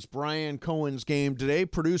us. It is Brian Cohen's game today.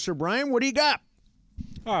 Producer Brian, what do you got?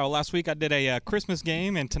 All right, well, last week I did a Christmas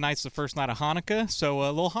game, and tonight's the first night of Hanukkah, so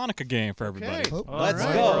a little Hanukkah game for everybody. Let's go.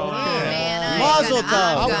 Mazel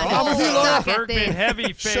tov. I'm with you, Laura. Bergman,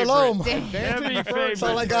 heavy favorite. Shalom. Heavy favorite. That's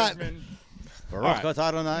all I got. Baruch atah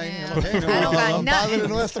Adonai. I don't got nothing.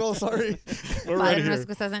 Padre Nuestro, sorry. We're ready here. Yep,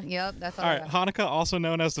 that's all All I right, got. Hanukkah, also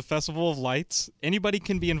known as the Festival of Lights. Anybody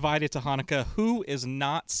can be invited to Hanukkah. Who is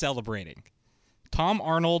not celebrating? Tom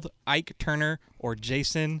Arnold, Ike Turner, or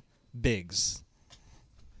Jason Biggs?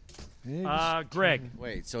 Greg.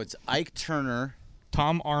 Wait, so it's Ike Turner,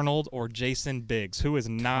 Tom Arnold, or Jason Biggs? Who is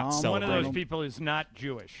not One of celebrating? those people is not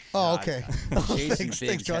Jewish. Oh, okay.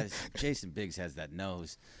 Jason Biggs has that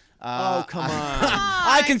nose. Oh, come on.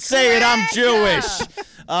 I can say it. I'm Jewish.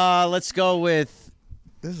 Let's go with.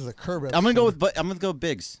 This is a curb. I'm gonna go with. I'm gonna go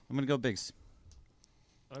Biggs.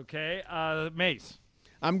 Okay, Mace.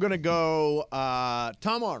 I'm going to go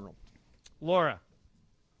Tom Arnold. Laura.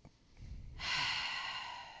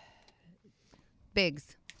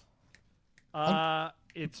 Biggs.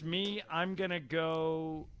 It's me. I'm going to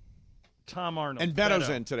go Tom Arnold. And Beto's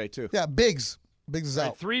in today, too. Yeah, Biggs. Biggs is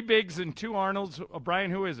out. 3 Biggs and 2 Arnolds.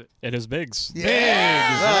 Brian, who is it? It is Biggs.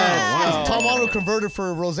 Yeah. Tom Arnold converted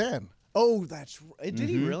for Roseanne. Oh, that's right. Did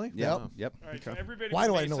he really? Yep. All right, so everybody Why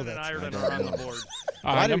do I Mason know and that? Ireland are on the board.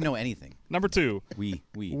 I don't know anything. Number 2. We.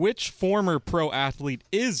 Which former pro athlete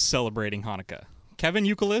is celebrating Hanukkah? Kevin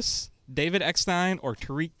Youkilis, David Eckstein, or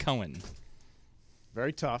Tariq Cohen?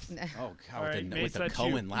 Very tough. Oh, God, right, with Mace, the that's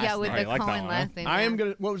Cohen you. last Yeah, with name. the I like that Cohen one, last name. I am yeah.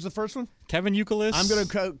 going to. What was the first one? Kevin Youkilis. I'm going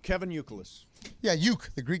to go Kevin Youkilis. Yeah, Uke,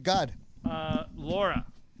 the Greek god. Laura.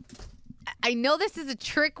 I know this is a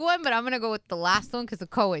trick one, but I'm going to go with the last one because of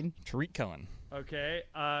Cohen. Tariq Cohen. Okay,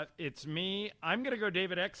 it's me. I'm going to go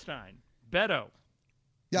David Eckstein. Beto.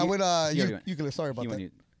 Yeah, I went you already went. Uke. Sorry about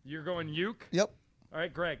that. You're going Uke? Yep. All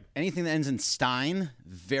right, Greg. Anything that ends in Stein,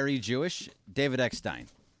 very Jewish. David Eckstein.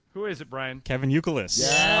 Who is it, Brian? Kevin Youkilis.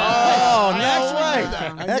 Oh, That's right.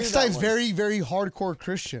 Eckstein's very, very hardcore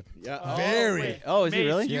Christian. Yeah. Very. Wait. Oh, is he Mace,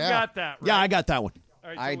 really? You Yeah. got that, right? Yeah, I got that one. All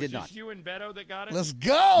right, so I it was did just not. you and Beto that got it? Let's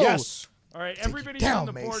go. Yes. All right, everybody's down, on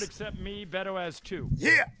the board Mace. except me. Beto has 2.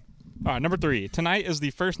 Yeah. All right, number 3. Tonight is the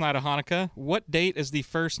first night of Hanukkah. What date is the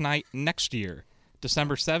first night next year?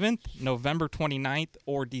 December 7th, November 29th,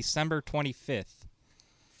 or December 25th?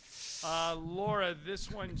 Laura, this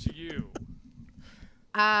one's you.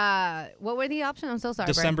 What were the options? I'm so sorry.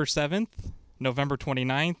 December 7th, November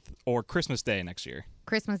 29th, or Christmas Day next year?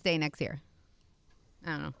 Christmas Day next year. I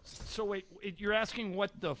don't know. So wait, you're asking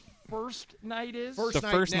what the first night is? The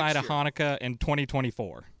first night of Hanukkah in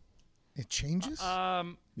 2024. It changes?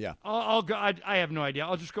 Yeah. I'll go. I have no idea.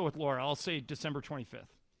 I'll just go with Laura. I'll say December 25th.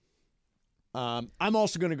 I'm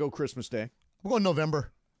also going to go Christmas Day. We're going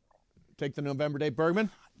November. Take the November day. Bergman?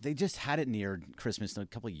 They just had it near Christmas a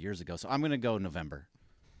couple of years ago, so I'm going to go November.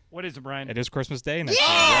 What is it, Brian? It is Christmas Day next year.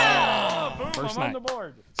 Yeah! Boom, First I'm on night. the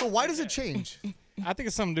board. So why does it change? I think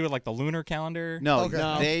it's something to do with like the lunar calendar. No,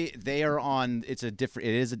 they are on. It's a different.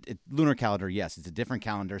 It is a lunar calendar. Yes, it's a different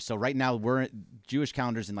calendar. So right now we're Jewish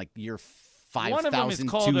calendars in like year One of them is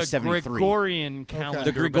called a 5273. Gregorian calendar.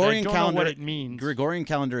 The Gregorian but I don't calendar. know what it means. Gregorian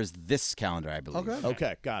calendar is this calendar, I believe.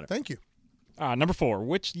 Okay, got it. Thank you. Number 4.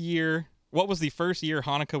 What was the first year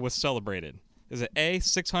Hanukkah was celebrated? Is it A,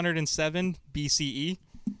 607 BCE,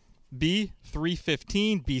 B,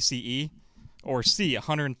 315 BCE, or C,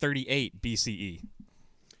 138 BCE?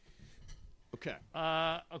 Okay.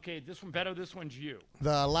 Okay, this one, Beto, this one's you.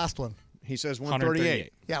 The last one. He says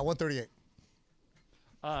 138. Yeah, 138.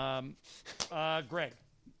 Greg.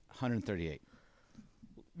 138.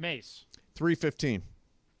 Mace. 315.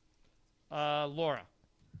 Laura.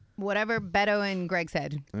 Whatever Beto and Greg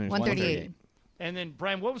said. 138. And then,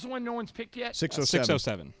 Brian, what was the one no one's picked yet?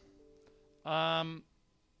 607. 607.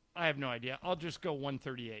 I have no idea. I'll just go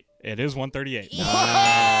 138. It is 138.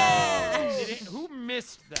 Who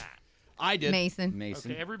missed that? I did. Mason.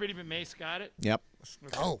 Okay, everybody but Mace got it? Yep.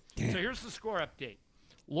 Oh. So here's the score update.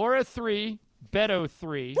 Laura 3, Beto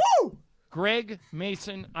 3. Woo! Greg,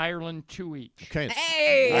 Mason, Ireland 2 each. Okay.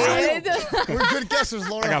 Hey! We're good guessers,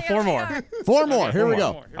 Laura. I got 4 more. 4 more. Here we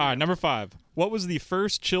go. All right, number 5. What was the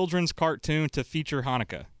first children's cartoon to feature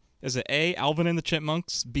Hanukkah? Is it A, Alvin and the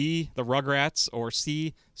Chipmunks, B, the Rugrats, or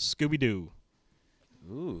C, Scooby-Doo?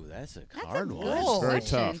 Ooh, that's a hard one. It's very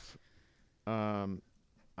tough.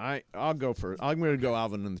 I'll go first. I'm going to go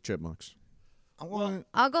Alvin and the Chipmunks.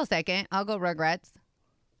 I'll go second. I'll go Rugrats.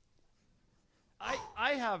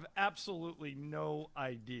 I have absolutely no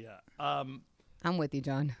idea. I'm with you,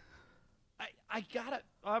 John. I got it.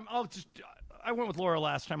 I went with Laura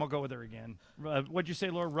last time. I'll go with her again. What'd you say,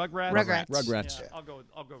 Laura? Rugrats? Rugrats. Yeah, I'll go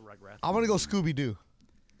Rugrats. I'm going to go Scooby-Doo.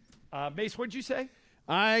 Mace, what'd you say?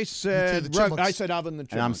 I said Alvin and the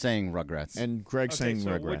Chipmunks. And I'm saying Rugrats. And Greg's saying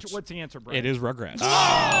Rugrats. What's the answer, Brian? It is Rugrats.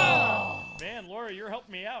 Oh! Man, Laura, you're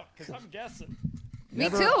helping me out because I'm guessing. Me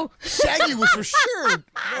too. Shaggy was for sure.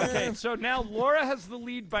 Okay, so now Laura has the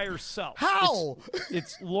lead by herself. How?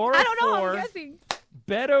 It's Laura I don't know. 4, I'm guessing.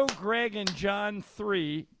 Beto, Greg, and John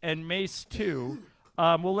 3, and Mace 2.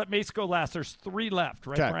 We'll let Mace go last. There's 3 left,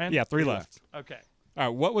 right, Okay. Brian? Yeah, 3 left. Okay. All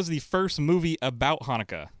right, what was the first movie about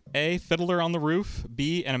Hanukkah? A, Fiddler on the Roof,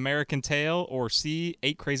 B, An American Tale, or C,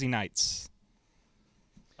 8 Crazy Nights?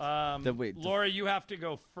 Laura, you have to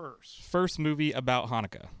go first. First movie about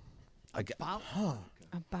Hanukkah. And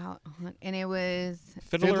it was.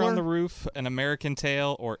 Fiddler on the Roof, An American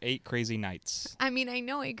Tale, or 8 Crazy Nights? I mean, I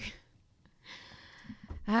know it.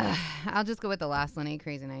 I'll just go with the last one, 8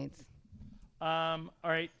 Crazy Nights. All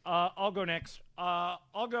right. I'll go next.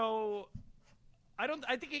 I'll go. I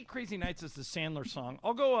think 8 Crazy Nights is the Sandler song.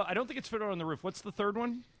 I'll go. I don't think it's Fiddler on the Roof. What's the third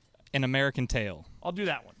one? An American Tale. I'll do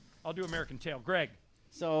that one. I'll do American Tale. Greg.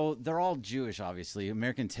 So they're all Jewish, obviously.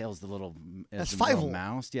 American Tail's the little, That's the little Fievel.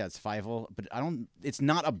 mouse. Yeah, it's Fievel. But it's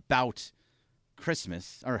not about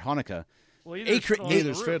Christmas or Hanukkah. Well,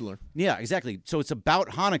 either Fiddler. Yeah, exactly. So it's about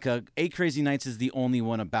Hanukkah. 8 Crazy Nights is the only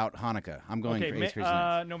one about Hanukkah. I'm going Okay, 8 Crazy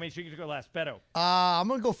Nights. no, Mace, you get to go last. Beto. I'm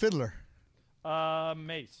going to go Fiddler.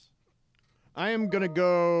 Mace. I am going to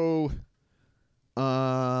go.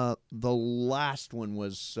 The last one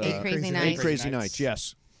was 8 Crazy Nights. 8 Crazy Nights,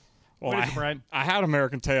 yes. Well, What is it, Brian? I had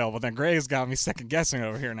American Tail, but then Greg's got me second guessing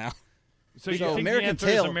over here now. So you So think American the answer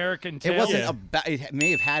Tail, is American Tail? It wasn't about. It may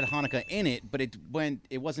have had Hanukkah in it, but it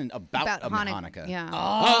wasn't about Hanukkah. Yeah. Okay,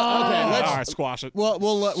 All right, squash it. We'll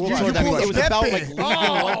throw that It question. was about like Pepe. leaving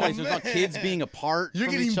one place. It was about kids being apart. You're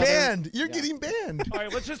from getting each other. banned. You're getting banned. All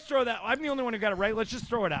right, let's just throw that. I'm the only one who got it right. Let's just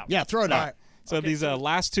throw it out. Yeah, throw it out. So these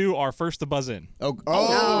last 2 are first to buzz in. Oh,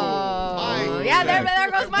 yeah,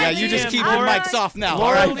 there goes my Yeah, lead. you just keep All your right. mics off now.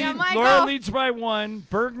 Laura, all right? Yeah, Michael. Laura leads by 1.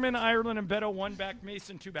 Bergman, Ireland, and Beto 1 back.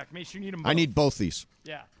 Mason 2 back. Mace, you need them both. I need both these.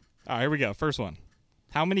 Yeah. All right, here we go. First one.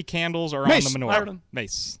 How many candles are Mace. on the menorah? Ireland.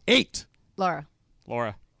 Mace. 8. Laura.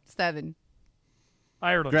 Laura. 7.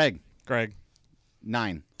 Ireland. Greg. Greg.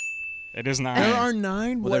 9. It is 9. There are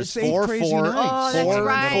 9? Well, there's What's 8 4, crazy 4, nights? Oh, that's 4,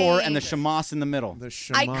 right. 4, and the Shamas in the middle.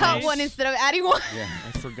 The I cut one instead of adding one. Yeah.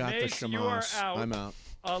 I forgot Mace, the you are Shamas. out. I'm out.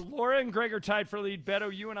 Laura and Greg are tied for lead.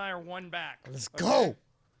 Beto, you and I are one back. Let's go.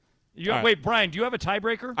 You, All right. Wait, Brian, do you have a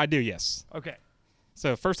tiebreaker? I do, yes. Okay.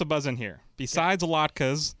 So first a buzz in here. Besides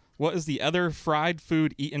latkes, what is the other fried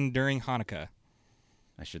food eaten during Hanukkah?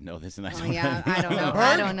 I should know this, and I Oh, don't yeah, know. I don't know.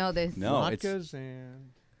 I don't know this. No, it's Latkes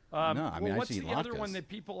and... no. I mean, well, I what's see the other latkes. one that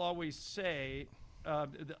people always say?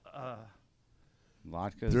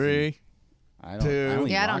 Latkes. 3. I don't. 2.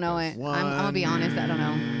 Yeah, I don't know it. I'm gonna be honest. I don't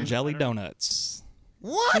know. Jelly donuts.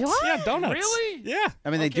 What? Yeah, donuts. Really? Yeah. I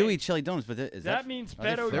mean, they do eat chili donuts, but is That means, are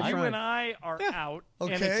they Beto, fried? you and I are out.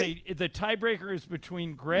 Okay. And it's the tiebreaker is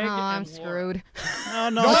between Greg No, I'm and Laura. screwed. No,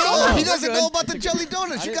 No, he doesn't know about the jelly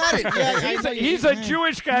donuts. You got it. He's a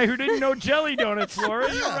Jewish guy who didn't know jelly donuts,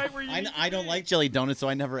 Laura. You're right where you I don't like jelly donuts, so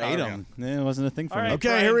I never ate them. It wasn't a thing for All me. right, Okay,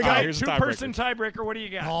 Brian, here we go. all right, Here's the two-person tiebreaker. What do you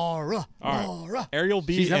got? Laura. All right. Ariel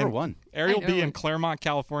B. She's never in, won. Ariel I B. know. in Claremont,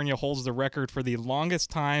 California holds the record for the longest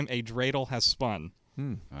time a dreidel has spun.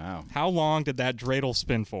 Wow. How long did that dreidel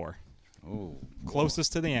spin for? Oh.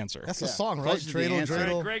 Closest to the answer. That's the song, right? Close to the Dreidel, answer. All right,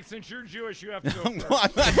 dreidel. Greg, since you're Jewish, you have to go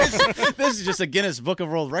first. This is just a Guinness Book of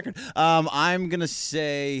World Record. I'm gonna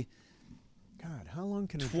say God, how long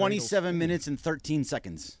can a 27 minutes and 13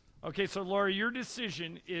 seconds. Okay, so Laura, your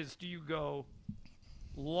decision is: do you go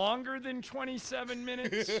longer than 27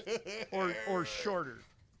 minutes or shorter?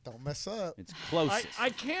 Don't mess up. It's close. I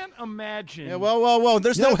can't imagine. Yeah, whoa.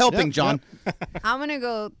 There's no helping, John. I'm gonna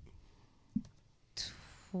go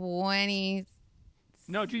 20.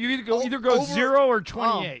 No, you either go 0 or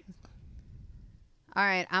 28. All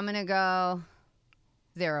right, I'm gonna go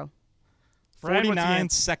 0. Brian, what's the 49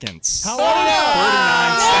 answer? seconds. How 49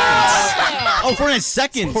 Oh, 49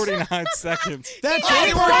 seconds. seconds. 49 seconds. That's Oh,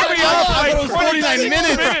 you were already up I by thought it was 49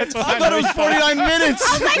 minutes. I thought it was 49 minutes.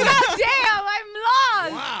 Oh my God, damn! I'm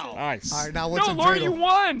lost. Wow. Nice. All right, now what's No, a Laura, dreidel? you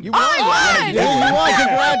won. You won. I won. Yeah, you won.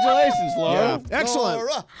 Congratulations, Laura. Excellent.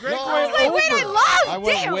 Laura. Greg Laura. went Wait, I over. lost. I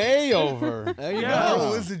went damn. way over. There you Yeah. go.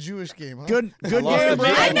 Laura wins the Jewish game, huh? Good I game, lost the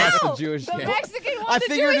Brian. I Jewish- know. the Jewish the game. Mexican won I the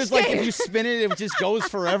figured Jewish just like game. if you spin it just goes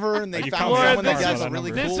forever, and they You found count Laura, someone that this has is- a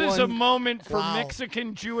really This cool is a one. moment for Wow.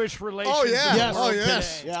 Mexican-Jewish relations. Oh, yeah. in the Yes. world Oh,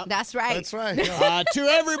 yes. today. Yeah. That's right. That's right. To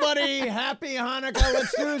everybody, happy Hanukkah.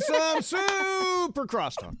 Let's do some super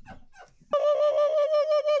crosstalk.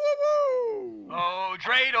 Oh,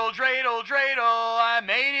 dreidel, dreidel, dreidel, I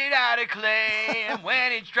made it out of clay. And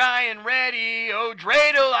when it's dry and ready, oh,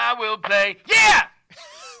 dreidel, I will play. Yeah!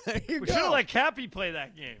 There you We should have go. let Cappy play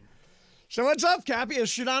that game. So what's up, Cappy? Is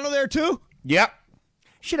Shadano there too? Yep.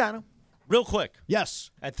 Shadano. Real quick,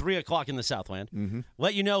 Yes. at 3 o'clock in the Southland, Mm-hmm.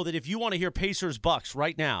 let you know that if you want to hear Pacers Bucks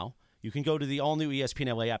right now, you can go to the all-new ESPN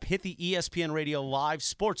LA app, hit the ESPN Radio Live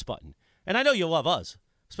Sports button. And I know you'll love us,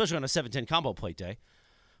 especially on a 710 combo plate day.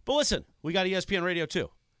 But listen, we got ESPN Radio too.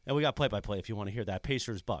 And we got play-by-play if you want to hear that.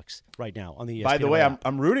 Pacers Bucks right now on the ESPN By the way, LA app.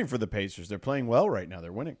 I'm rooting for the Pacers. They're playing well right now.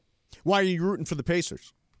 They're winning. Why are you rooting for the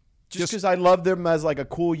Pacers? Just because I love them as like a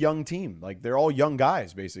cool young team. Like they're all young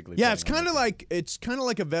guys, basically. Yeah, playing it's kind of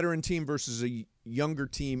like a veteran team versus a younger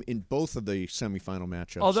team in both of the semifinal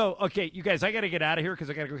matchups. Although, okay, you guys, I got to get out of here because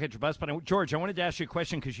I got to go catch a bus. But George, I wanted to ask you a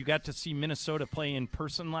question because you got to see Minnesota play in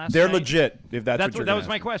person last They're night. legit. If that's what you're that gonna was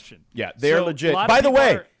my ask me. question. Yeah, they're So, legit. a lot of By the people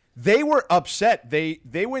way, are- they were upset. They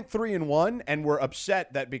went 3-1 and were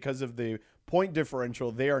upset that because of the point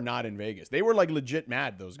differential, they are not in Vegas. They were like legit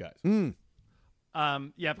mad. Those guys.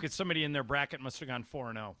 Yeah, because somebody in their bracket must have gone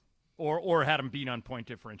 4-0, or had them beat on point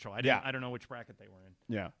differential. I don't know which bracket they were in.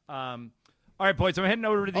 Yeah. All right, boys, I'm heading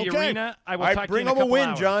over to the Okay. arena. I will All right, talk bring to you in a home a couple win,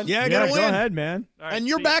 hours. John. Yeah, Yeah, go win. man. All right, And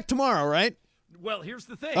you're see back tomorrow, right? Well, here's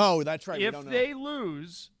the thing. Oh, that's right. We If don't know. they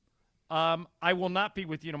lose, I will not be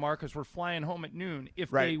with you tomorrow because we're flying home at noon.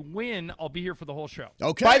 If Right. they win, I'll be here for the whole show.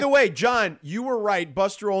 Okay. By the way, John, you were right.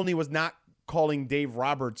 Buster Olney was not calling Dave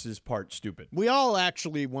Roberts' part stupid. we all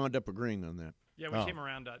actually wound up agreeing on that. Yeah, we came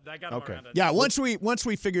around. I got them around. Yeah, once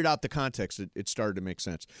we figured out the context, it started to make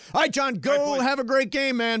sense. All right, John, go have a great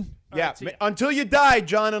game, man. Yeah, until you die,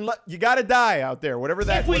 John, and you got to die out there. Whatever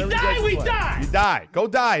that. If we whatever you die, guys we play. die. You die. Go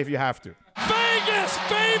die if you have to. Vegas,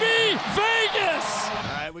 baby! Vegas! All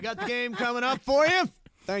right, we got the game coming up for you.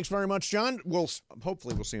 Thanks very much, John.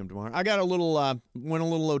 Hopefully we'll see him tomorrow. I got a little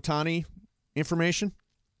Ohtani information.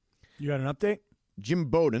 You got an update? Jim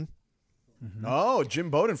Bowden. Oh, Jim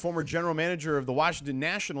Bowden, former general manager of the Washington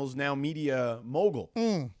Nationals, now media mogul.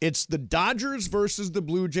 It's the Dodgers versus the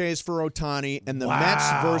Blue Jays for Ohtani, and the Mets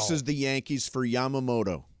versus the Yankees for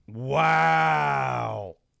Yamamoto.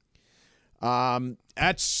 Wow.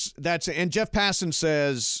 That's and Jeff Passan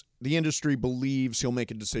says the industry believes he'll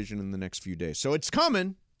make a decision in the next few days. So it's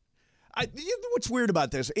coming. What's weird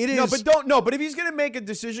about this? It is But if he's gonna make a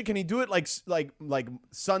decision, can he do it like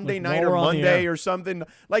Sunday night or Monday or something?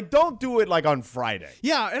 Like, don't do it like on Friday.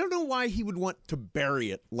 Yeah, I don't know why he would want to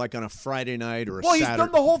bury it like on a Friday night or a Well, Saturday. he's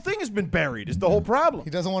done the whole thing has been buried. Is the whole problem? He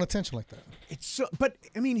doesn't want attention like that. It's so, but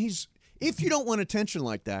I mean, if you don't want attention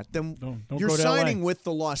like that, then don't you're go to signing LA. with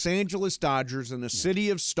the Los Angeles Dodgers in the city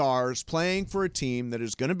of stars, playing for a team that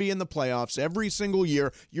is going to be in the playoffs every single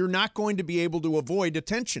year. You're not going to be able to avoid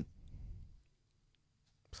attention.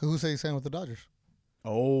 So who say he's signing with the Dodgers?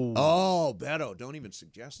 Oh, Beto, don't even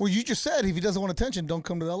suggest. Well, you just said if he doesn't want attention, don't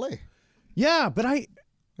come to L.A. Yeah, but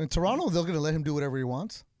in Toronto, they're going to let him do whatever he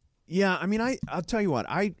wants. Yeah, I mean, I'll tell you what.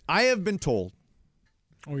 I have been told.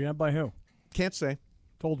 Oh, yeah? By who? Can't say.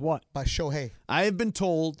 Told what? By Shohei. I have been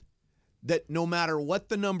told that no matter what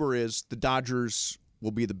the number is, the Dodgers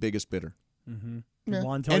will be the biggest bidder. Mm-hmm. Yeah.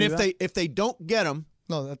 Juan tell And you if they don't get him,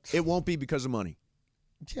 that's it won't be because of money.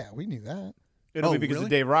 Yeah, we knew that. It'll be because of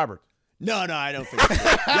Dave Roberts. No, I don't think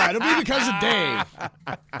so. Yeah, it'll be because of Dave.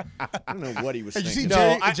 I don't know what he was thinking.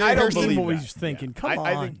 I don't believe what that. he's thinking. Come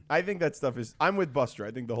I think that stuff is. I'm with Buster.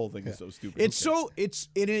 I think the whole thing is so stupid.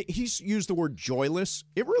 He's used the word joyless.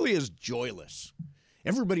 It really is joyless.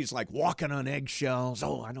 Everybody's like walking on eggshells.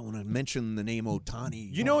 Oh, I don't want to mention the name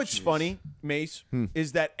Ohtani. You know what's funny, Mace,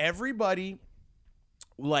 is that everybody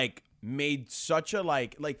made such a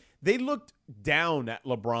like they looked down at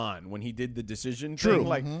LeBron when he did the decision True.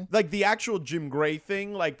 thing. Like the actual Jim Gray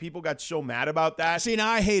thing. Like people got so mad about that. See, now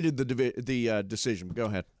I hated the decision. Go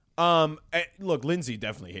ahead. Look, Lindsay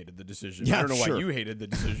definitely hated the decision. Yeah, I don't know sure. why you hated the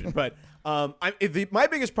decision, but my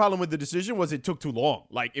biggest problem with the decision was it took too long.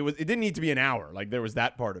 Like it didn't need to be an hour. Like there was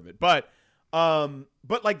that part of it, but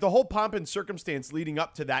like the whole pomp and circumstance leading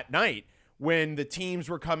up to that night, when the teams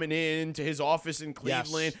were coming in to his office in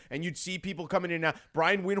Cleveland, and you'd see people coming in and out.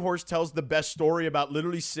 Brian Windhorst tells the best story about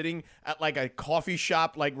literally sitting at like a coffee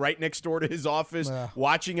shop, like right next door to his office,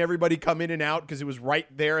 watching everybody come in and out because it was right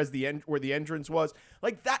there as where the entrance was.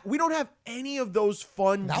 Like that, we don't have any of those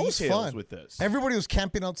fun That was details fun. with this. Everybody was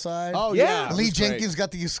camping outside. Oh, yeah. Lee That was Jenkins great. got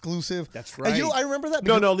the exclusive. That's And I remember that.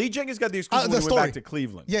 No, Lee Jenkins got the exclusive when he went back to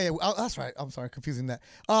Cleveland. Yeah, that's right. I'm sorry, confusing that.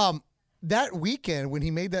 That weekend when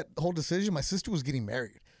he made that whole decision, my sister was getting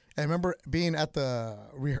married. I remember being at the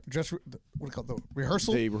rehearsal, the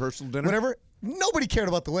rehearsal dinner, whatever. Nobody cared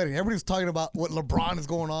about the wedding. Everybody was talking about what LeBron is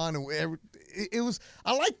going on, and it was.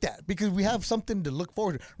 I like that because we have something to look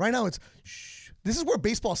forward to. Right now, it's this is where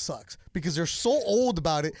baseball sucks because they're so old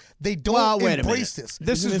about it. They don't embrace this.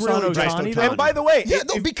 This is really just Ohtani. And by the way,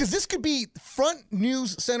 because this could be front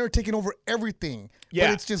news center taking over everything. Yeah.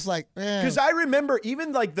 But it's just like, Because I remember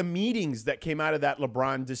even like the meetings that came out of that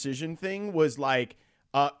LeBron decision thing was like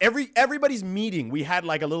everybody's meeting. We had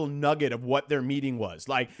like a little nugget of what their meeting was.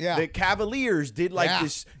 Like the Cavaliers did like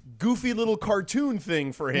this goofy little cartoon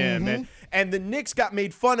thing for him, and the Knicks got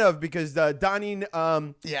made fun of because Donnie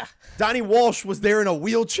Walsh was there in a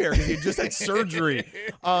wheelchair because he had just had surgery.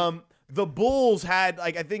 The Bulls had,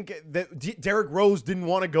 like, I think that Derrick Rose didn't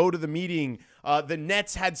want to go to the meeting. The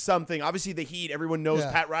Nets had something. Obviously, the Heat, everyone knows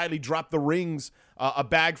Pat Riley dropped the rings, a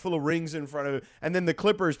bag full of rings in front of him. And then the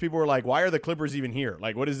Clippers, people were like, why are the Clippers even here?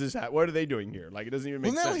 Like, what is this? What are they doing here? Like, it doesn't even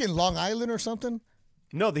make Wasn't sense. that like in Long Island or something?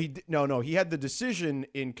 No, he had the decision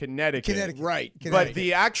in Connecticut. Right. But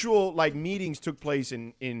the actual, like, meetings took place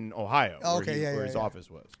in Ohio, where his office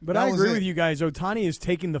was. But I agree with you guys. Ohtani is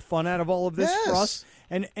taking the fun out of all of this for us.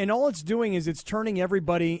 And all it's doing is it's turning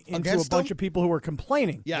everybody into Against a bunch them? of people who are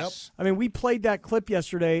complaining. Yes. I mean, we played that clip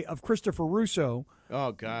yesterday of Christopher Russo.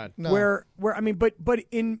 Oh God. Where I mean, but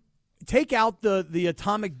in take out the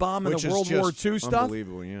atomic bomb and Which the is World War just II stuff.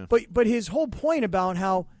 unbelievable, yeah. But his whole point about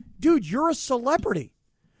how, dude, you're a celebrity.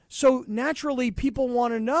 So naturally people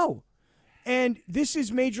want to know. And this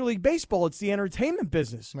is Major League Baseball. It's the entertainment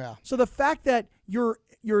business. Yeah. So the fact that you're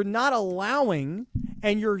not allowing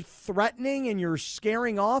and you're threatening and you're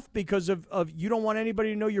scaring off because of you don't want anybody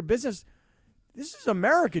to know your business. This is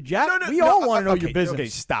America, Jack. We all want to know your business. Okay,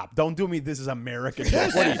 stop. Don't do me. This is America.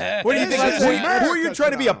 Jack. What do you think? Who are you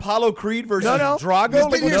trying to be, Apollo Creed versus Drago?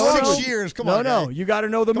 It's been here 6 years. Come on, No, guy. you got to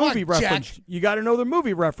know the Come on, movie reference. Jack. You got to know the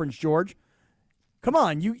movie reference, George. Come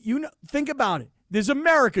on, you know, think about it. This is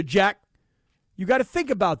America, Jack. You got to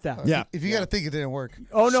think about that. Yeah. If you got to think it didn't work.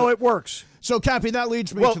 Oh no, it works. So, Cappy, that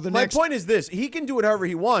leads me Well, to the my next. point is this: he can do it however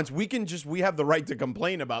he wants. We have the right to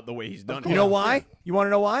complain about the way he's done it. You know why? You want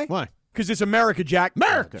to know why? Why? Because it's America, Jack.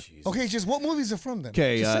 America. Okay, just what movies are from then?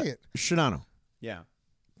 Okay, Just say it. Shinano, Yeah.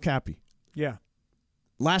 Cappy. Yeah.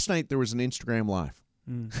 Last night there was an Instagram Live.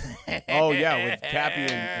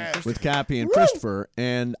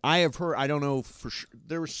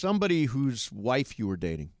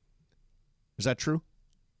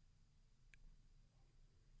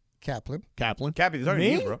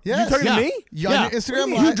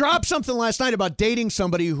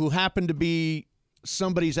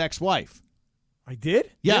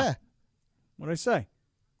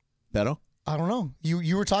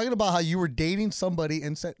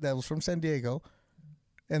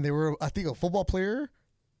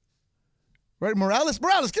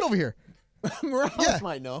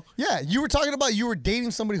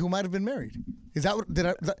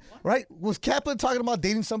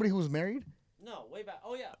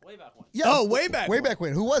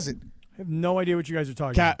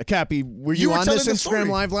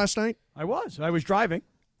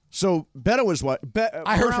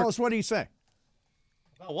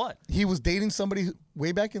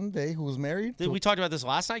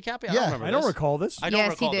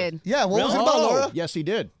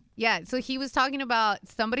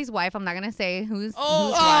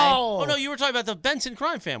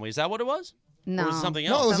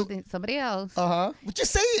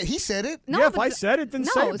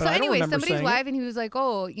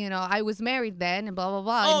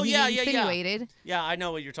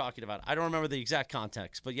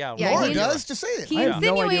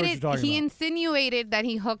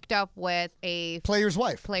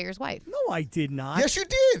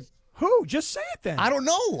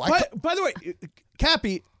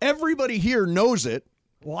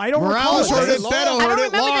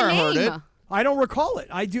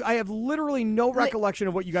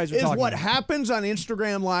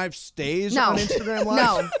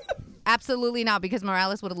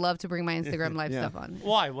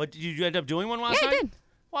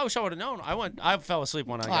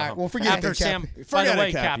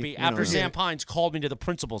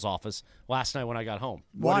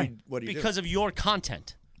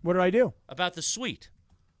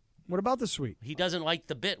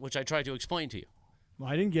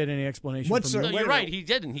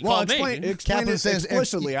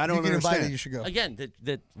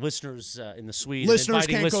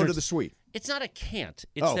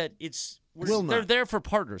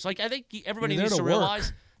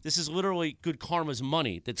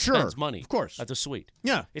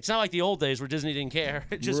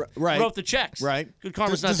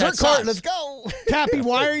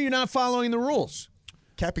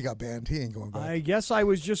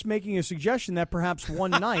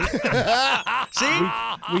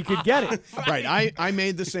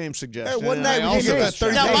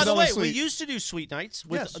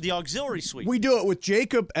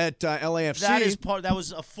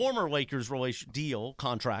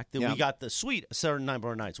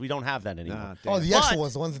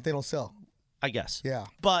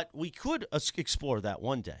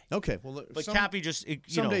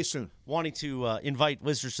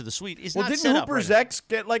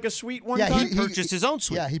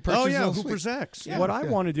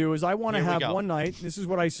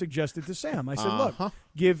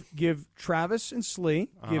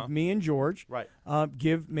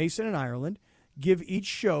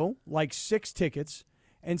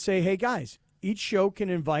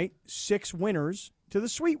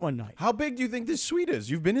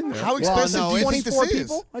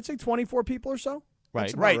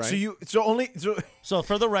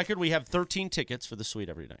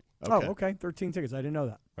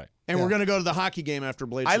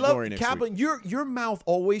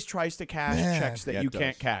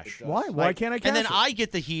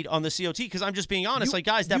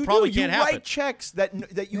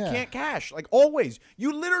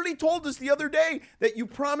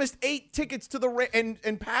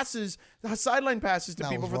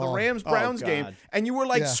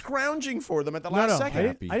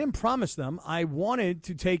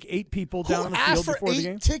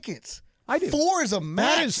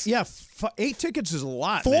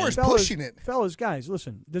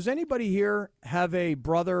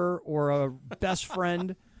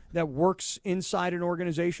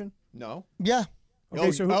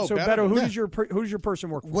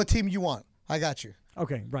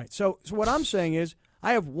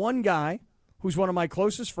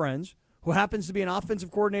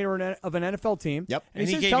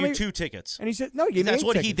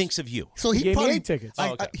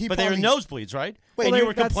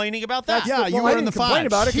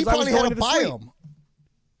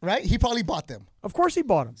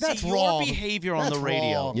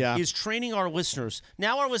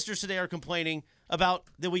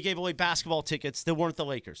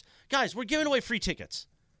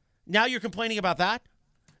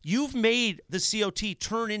 You've made the COT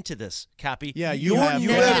turn into this, Cappy. Yeah, You're have.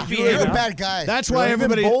 negative behavior. You're a bad guy. That's You're why even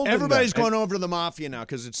everybody's bolder. going over to the mafia now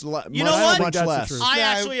because it's You know what? much less. I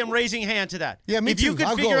actually am raising hand to that. Yeah, me if you too. could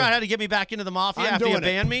I'll figure go. out how to get me back into the mafia I'm after you doing it.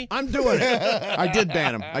 ban me, I'm doing it. I did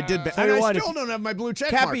ban him. I did ban. Tell And you I what, still if- don't have my blue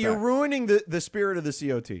check mark Cappy, you're back. ruining the spirit of the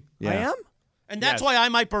COT. Yeah. I am? and that's Yes. why I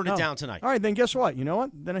might burn it Oh. down tonight. All right, then guess what? You know what?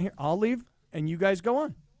 Then I'll leave, and you guys go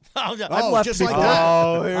on. Oh, yeah. I've left just before. like that.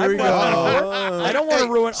 Oh, here I've we left go. before. I don't want to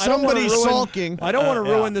ruin. I don't wanna Somebody's ruin- sulking. I don't want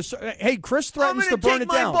to ruin this. Hey, Chris I'm threatens going to burn take it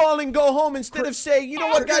my down. ball and go home instead of saying, you know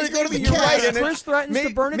what, guys, go to the maybe you're cast. right. and Chris threatens to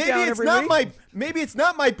burn it maybe down it's every not week. Maybe it's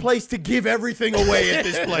not my place to give everything away at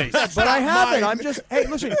this place. But I haven't. I'm just. Hey,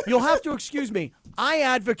 listen. You'll have to excuse me. I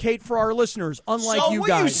advocate for our listeners, unlike So you will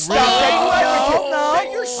guys. you stop?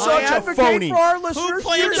 No, You're I such a advocate phony. for our listeners. Who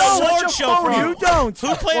planned you an don't. award Such a show phony. for our- You don't. Who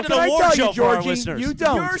planned What an can I award tell show you, for our Georgie? listeners? You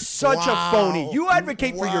don't. You're such a phony. You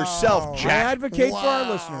advocate for yourself, I Jack. advocate for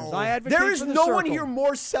our listeners. I advocate There is for the no one circle. here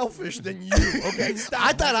more selfish than you. Okay, stop.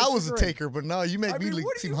 I thought I was a disagree. taker, but no, you make I mean, me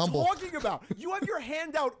what are seem you humble. talking about? You have your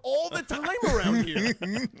hand out all the time around here.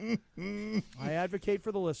 I advocate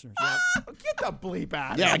for the listeners. Get the bleep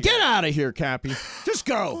out. Yeah, of get here. out of here, Cappy. Just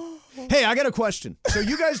go. Hey, I got a question. So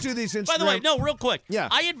you guys do these Instagram? By the way, no, real quick. Yeah.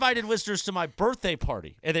 I invited listeners to my birthday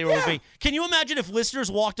party, and they were with me. Can you imagine if listeners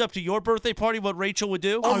walked up to your birthday party, what Rachel would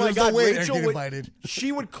do? Oh, my there's God, no way Rachel I get would. invited.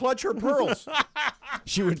 She would clutch her pearls.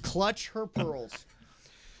 She would clutch her pearls.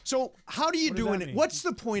 So how do you do that it? mean? What's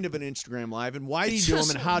the point of an Instagram live, and why do you It's do them,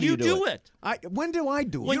 just- and how do you you do it. When do I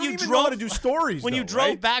do it? When You you don't even know how drove to do stories. When you though, drove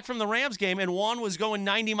right? back from the Rams game and Juan was going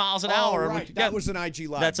 90 miles an Oh, hour. and right. we- That was an IG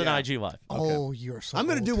live. That's yeah. an IG live. Oh, you're so I'm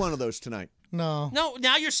going to old. do one of those tonight. No. No,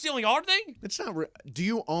 now you're stealing our thing? It's not. Do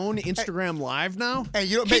you own Instagram Live now? Hey,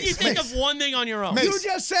 you know, Can Mace, you think Mace, of one thing on your own? Mace. You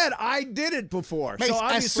just said I did it before. Mace, so as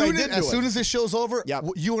obviously soon I as, did do as it. soon as this show's over, Yep.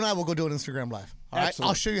 you and I will go do an Instagram Live. All right? Excellent.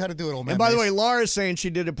 I'll show you how to do it, old man. And by the way, Mace. Laura's saying she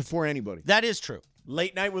did it before anybody. That is true.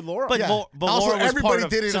 Late night with Laura. But, Yeah. but Also, Laura was everybody part of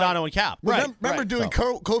did it on- Sedano and Cap. Remember during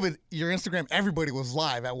COVID, your Instagram, everybody was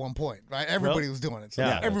live at one point, right? Everybody Really? was doing it. So Yeah,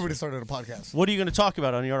 yeah, that's everybody started a podcast. What are you going to talk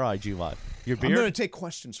about on your IG live? Your I'm beard? going to take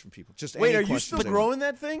questions from people. Just Wait, any are you questions still they want. growing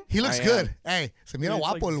that thing? He looks I good. Hey, se mira It's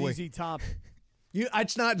guapo el like güey. ZZ Top.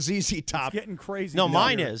 It's not ZZ Top. Getting crazy. No, this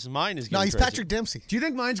mine year. is. Mine is. No, getting he's crazy. Patrick Dempsey. Do you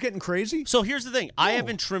think mine's getting crazy? So here's the thing. I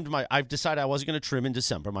haven't trimmed my. I've decided I wasn't going to trim in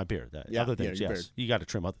December my beard. Yeah, Other yeah, things, your yes. beard. You got to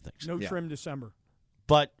trim other things. No trim December.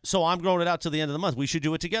 But so I'm growing it out till the end of the month. We should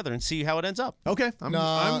do it together and see how it ends up. Okay. I'm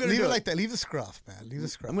going to leave do it like that. Leave the scruff, man. Leave the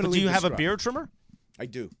scruff. I'm gonna Do leave you the have a scruff. beard trimmer? I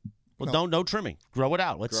do. Well, no trimming. Grow it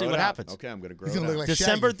out. Let's see Grow what it out. happens. Okay, I'm going to grow He's it gonna out. look like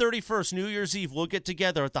December Shaggy. 31st, New Year's Eve, we'll get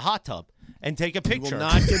together at the hot tub and take a We picture. will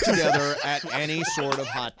not get together at any sort of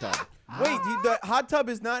hot tub. Wait, the hot tub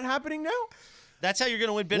is not happening now? That's how you're going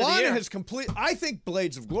to win bit of the Juan year. has complete. I think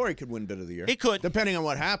Blades of Glory could win Bit of the Year. It could, depending on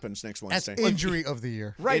what happens next That's Wednesday. injury of the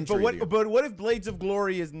year. Right, Injury but of the what? year. But what if Blades of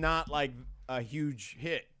Glory is not like a huge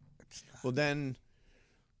hit? Well, then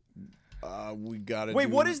we got to. Wait,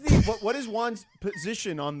 what is what is Juan's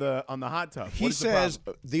position on the hot tub? He What is the says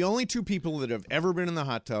problem? the only two people that have ever been in the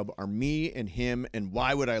hot tub are me and him, and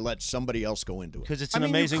why would I let somebody else go into it? Because it's I an mean,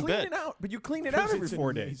 amazing you clean bit. it out, but you clean it out every it's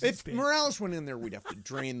 4 an days. amazing If Morales went in there, we'd have to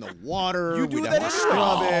drain the water. You do we'd that have to anyway.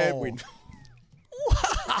 scrub it. Oh. We'd,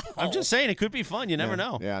 I'm just saying it could be fun. You never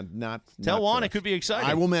know. Yeah, not. Tell not Juan for it us. could be exciting.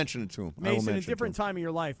 I will mention it to him. I will Mason, a mention it to different him. time of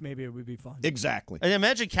your life, maybe it would be fun. Exactly. And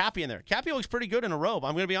imagine Cappy in there. Cappy looks pretty good in a robe.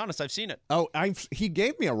 I'm going to be honest. I've seen it. Oh, he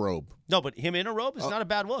gave me a robe. No, but him in a robe is not a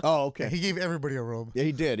bad look. Oh, okay. He gave everybody a robe. Yeah,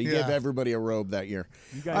 he did. He Yeah. gave everybody a robe that year.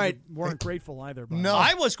 You guys All right. weren't grateful either. But No.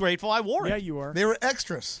 I was grateful. I wore it. Yeah, you were. They were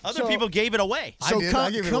extras. Other people gave it away. So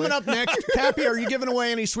I gave it coming away. up next, Cappy, are you giving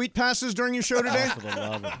away any sweet passes during your show today?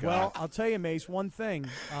 Well, I'll tell you, Mace, one thing.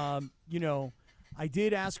 I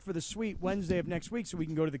did ask for the suite Wednesday of next week so we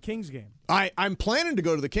can go to the Kings game. I'm planning to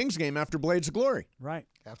go to the Kings game after Blades of Glory. Right.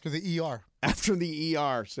 After the ER. After the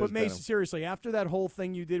ER, says But Mace, Beto. seriously, after that whole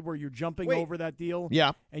thing you did where you're jumping Wait. over that deal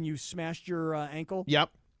Yeah. and you smashed your ankle, Yep.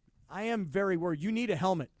 I am very worried. You need a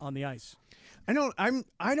helmet on the ice. I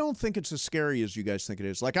don't think it's as scary as you guys think it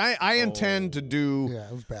is. Like I intend to do Yeah,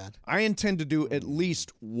 it was bad. I intend to do at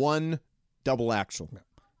least one double axel.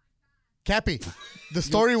 Cappy, the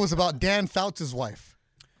story was about Dan Fouts' wife.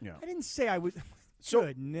 I didn't say I was.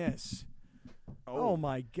 Goodness. Oh,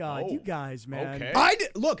 my God. You guys, man. Okay. I did,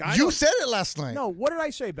 look, I You don't- said it last night. No, what did I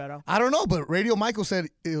say, Beto? I don't know, but Radio Michael said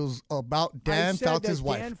it was about Dan I said Fouts' that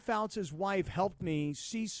wife. Dan Fouts' wife helped me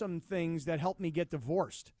see some things that helped me get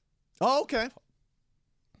divorced. Oh, okay.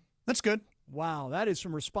 That's good. Wow, that is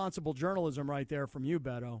some responsible journalism right there from you,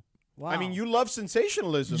 Beto. Wow. I mean, you love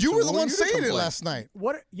sensationalism. You so were the who are one you to saying it complain? last night.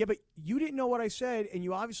 What? Yeah, but you didn't know what I said, and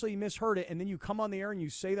you obviously misheard it, and then you come on the air and you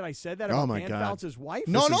say that I said that Oh, about my Dan God. Fouts' wife?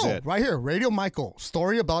 No, right here, Radio Michael,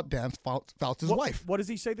 story about Dan Fouts' wife. What does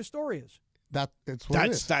he say the story is? It's what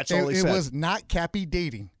it is. That's all he It said. was not Cappy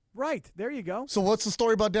dating. Right, there you go. So what's the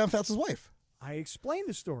story about Dan Fouts' wife? I explained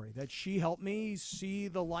the story, that she helped me see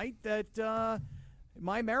the light that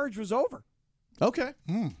my marriage was over. Okay.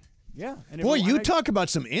 Yeah. And Boy, you talk about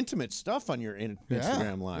some intimate stuff on your Instagram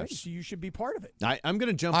Yeah, lives. so you should be part of it. I'm going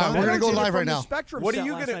to jump All right, on. we're that. gonna go live right now. Spectrum What are set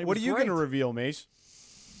you last gonna night What are was you great. gonna reveal, Mace?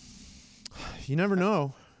 You never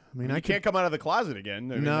know. I mean, You I can't come out of the closet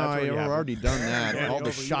again. I mean, no, that's I've happened. already done that. Yeah, All over. the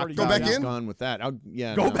You've shock already Go back value is in? gone with that.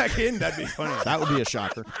 Yeah, Go no. back in. That'd be funny. That would be a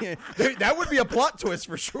shocker. That would be a plot twist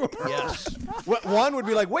for sure. Yes. Juan would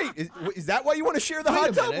be like, "Wait, is that why you want to share the Wait hot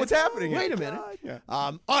a tub? minute. What's happening?" Wait a minute. Yeah.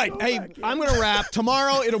 All right, hey, I'm going to wrap.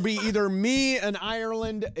 Tomorrow it'll be either me and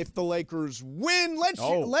Ireland if the Lakers win.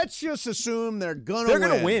 Let's just assume they're going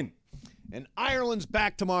to win. And Ireland's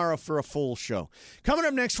back tomorrow for a full show. Coming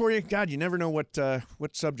up next for you, God, you never know what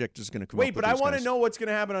subject is going to come up. Wait, but with I these want to guys. know what's going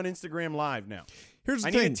to happen on Instagram Live now. Here's the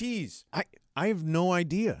I thing. need a tease. I have no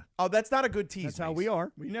idea. Oh, that's not a good tease. That's how we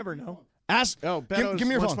are. We never know. Beto give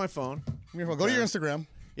me your wants phone. my phone. Give me your phone. Go to your Instagram.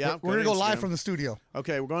 Yeah, We're going to go live Instagram. from the studio.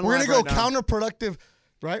 Okay, we're going We're live going to go right now. counterproductive,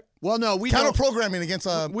 right? Well, no, we don't. Counter-programming against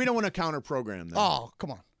We don't want to counter-program them. Oh,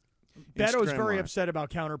 come on. Beto's Instagram very Live. upset about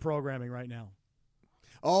counter-programming right now.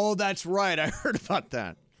 Oh, that's right. I heard about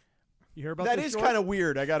that. You hear about That this, is George? kind of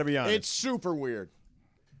weird. I got to be honest. It's super weird.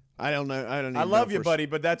 I don't know. I don't. I even love know you, if buddy,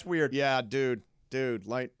 but that's weird. Yeah, dude.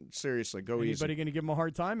 Seriously, go easy. Anybody going to give him a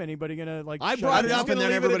hard time? Anybody going to like? I shut brought him it down? up and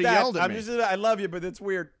then everybody yelled at me. I love you, but it's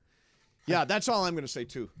weird. Yeah, that's all I'm going to say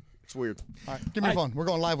too. It's weird. All right, give me your phone. We're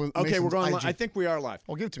going live with Okay, Mason's we're going. IG. I think we are live.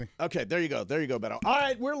 Oh, give it to me. Okay, there you go. There you go, Beto. All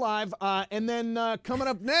right, we're live. And then coming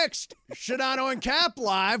up next, Shadano and Cap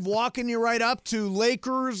live, walking you right up to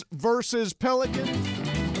Lakers versus Pelicans in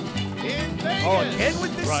Vegas. Oh, again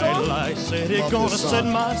with this song? I said Love it gonna this set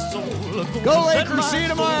song. my soul. Go set Lakers. my See you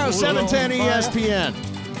tomorrow, soul on 7:10 fire.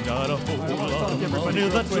 ESPN. Got a whole lot of Everybody money real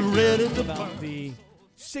that's quick ready to about burn. the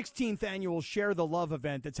 16th annual Share the Love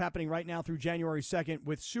event that's happening right now through January 2nd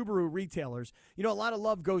with Subaru retailers. You know, a lot of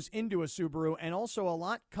love goes into a Subaru, and also a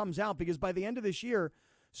lot comes out because by the end of this year,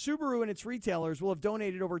 Subaru and its retailers will have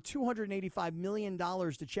donated over $285 million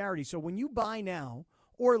to charity. So when you buy now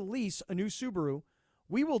or lease a new Subaru,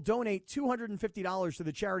 we will donate $250 to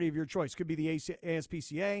the charity of your choice. Could be the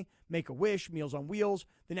ASPCA, Make-A-Wish, Meals on Wheels,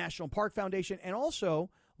 the National Park Foundation, and also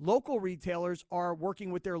local retailers are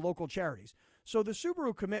working with their local charities. So the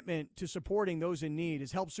Subaru commitment to supporting those in need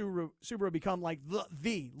has helped Subaru become like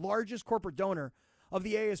the largest corporate donor of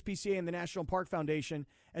the ASPCA and the National Park Foundation,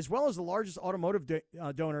 as well as the largest automotive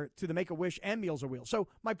donor to the Make-A-Wish and Meals on Wheels. So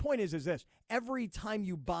my point is this. Every time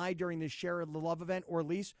you buy during this Share the Love event or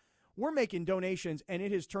lease, we're making donations, and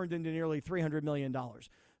it has turned into nearly $300 million.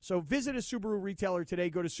 So visit a Subaru retailer today.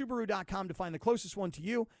 Go to Subaru.com to find the closest one to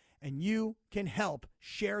you, and you can help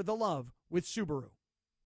share the love with Subaru.